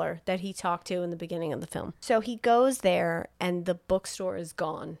Tefler that he talked to in the beginning of the film. So he goes there, and the bookstore is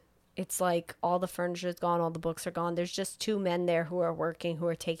gone. It's like all the furniture is gone, all the books are gone. There's just 2 men there who are working, who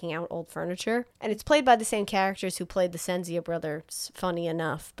are taking out old furniture. And it's played by the same characters who played the Senzia brothers, funny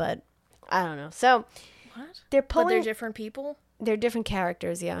enough, but I don't know. So... What? They're But they're pulling... different people? They're different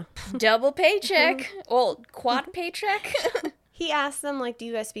characters, yeah. Double paycheck. Well, quad paycheck. He asked them, like, do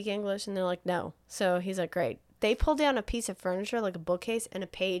you guys speak English? And they're like, no. So he's like, great. They pull down a piece of furniture, like a bookcase, and a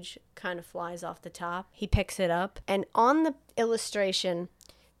page kind of flies off the top. He picks it up. And on the illustration,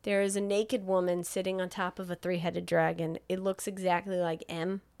 there is a naked woman sitting on top of a 3-headed dragon. It looks exactly like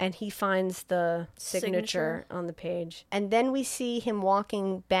M. And he finds the signature on the page. And then we see him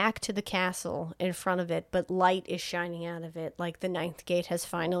walking back to the castle in front of it, but light is shining out of it, like the 9th gate has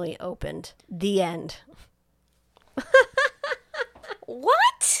finally opened. The end.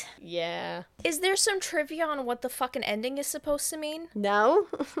 What? Yeah. Is there some trivia on what the fucking ending is supposed to mean? No?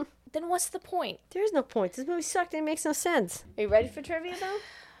 Then what's the point? There's no point. This movie sucked and it makes no sense. Are you ready for trivia, though?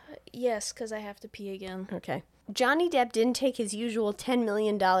 Yes, because I have to pee again. Okay. Johnny Depp didn't take his usual $10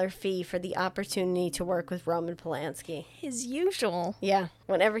 million fee for the opportunity to work with Roman Polanski. His usual. Yeah.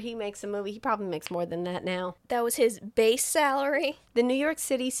 Whenever he makes a movie, he probably makes more than that now. That was his base salary? The New York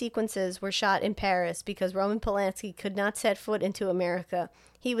City sequences were shot in Paris because Roman Polanski could not set foot into America.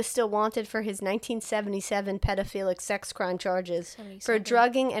 He was still wanted for his 1977 pedophilic sex crime charges for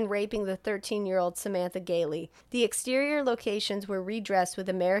drugging and raping the 13-year-old Samantha Gailey. The exterior locations were redressed with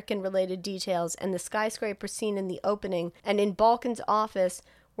American-related details, and the skyscraper seen in the opening and in Balkan's office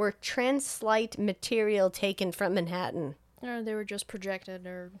were translite material taken from Manhattan. Or they were just projected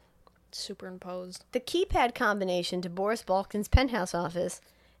or superimposed. The keypad combination to Boris Balkan's penthouse office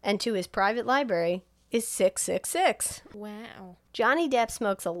and to his private library is 666. Wow. Johnny Depp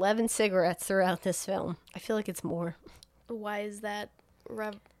smokes 11 cigarettes throughout this film. I feel like it's more. Why is that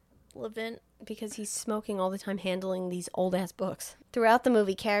relevant? Because he's smoking all the time handling these old-ass books. Throughout the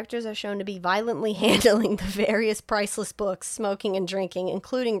movie, characters are shown to be violently handling the various priceless books, smoking and drinking,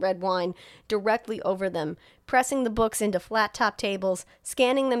 including red wine, directly over them, pressing the books into flat-top tables,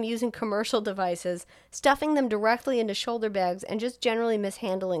 scanning them using commercial devices, stuffing them directly into shoulder bags, and just generally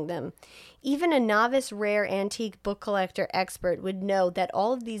mishandling them. Even a novice rare antique book collector expert would know that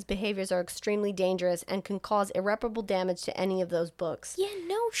all of these behaviors are extremely dangerous and can cause irreparable damage to any of those books. Yeah,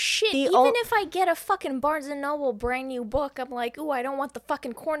 no shit. The Even if I get a fucking Barnes & Noble brand new book, I'm like, ooh, I don't want the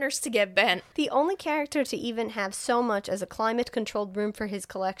fucking corners to get bent. The only character to even have so much as a climate-controlled room for his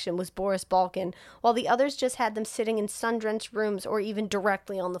collection was Boris Balkan, while the others just had them sitting in sun-drenched rooms or even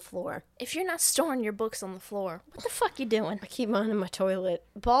directly on the floor. If you're not storing your books on the floor, what the fuck you doing? I keep mine in my toilet.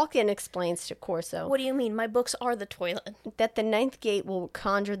 Balkan explains to Corso What do you mean? My books are the toilet. that the 9th gate will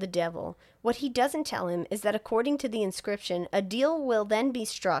conjure the devil. What he doesn't tell him is that according to the inscription, a deal will then be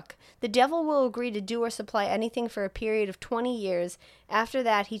struck. The devil will agree to do or supply anything for a period of 20 years. After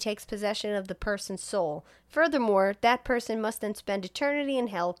that, he takes possession of the person's soul. Furthermore, that person must then spend eternity in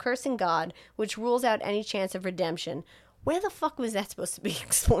hell, cursing God, which rules out any chance of redemption. Where the fuck was that supposed to be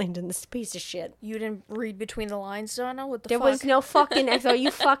explained in this piece of shit? You didn't read between the lines, Donna? What the There fuck? was no fucking... Are you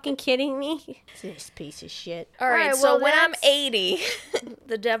fucking kidding me? This piece of shit. All right, so well, when I'm that's- 80,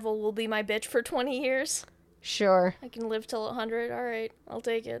 the devil will be my bitch for 20 years. Sure. I can live till 100. All right, I'll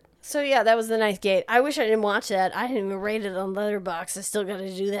take it. So yeah, that was the ninth gate. I wish I didn't watch that. I didn't even rate it on Letterboxd. I still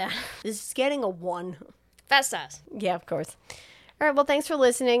gotta do that. This is getting a 1. Fast ass. Yeah, of course. All right, well, thanks for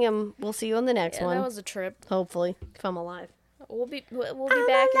listening, and we'll see you on the next Yeah, one. that was a trip. Hopefully, if I'm alive. We'll be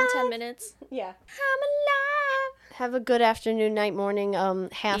back in 10 minutes. Yeah. I'm alive. Have a good afternoon, night, morning,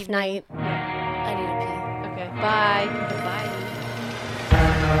 half Evening. night. I need to pee. Okay. Bye.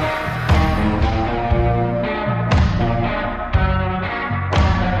 Bye.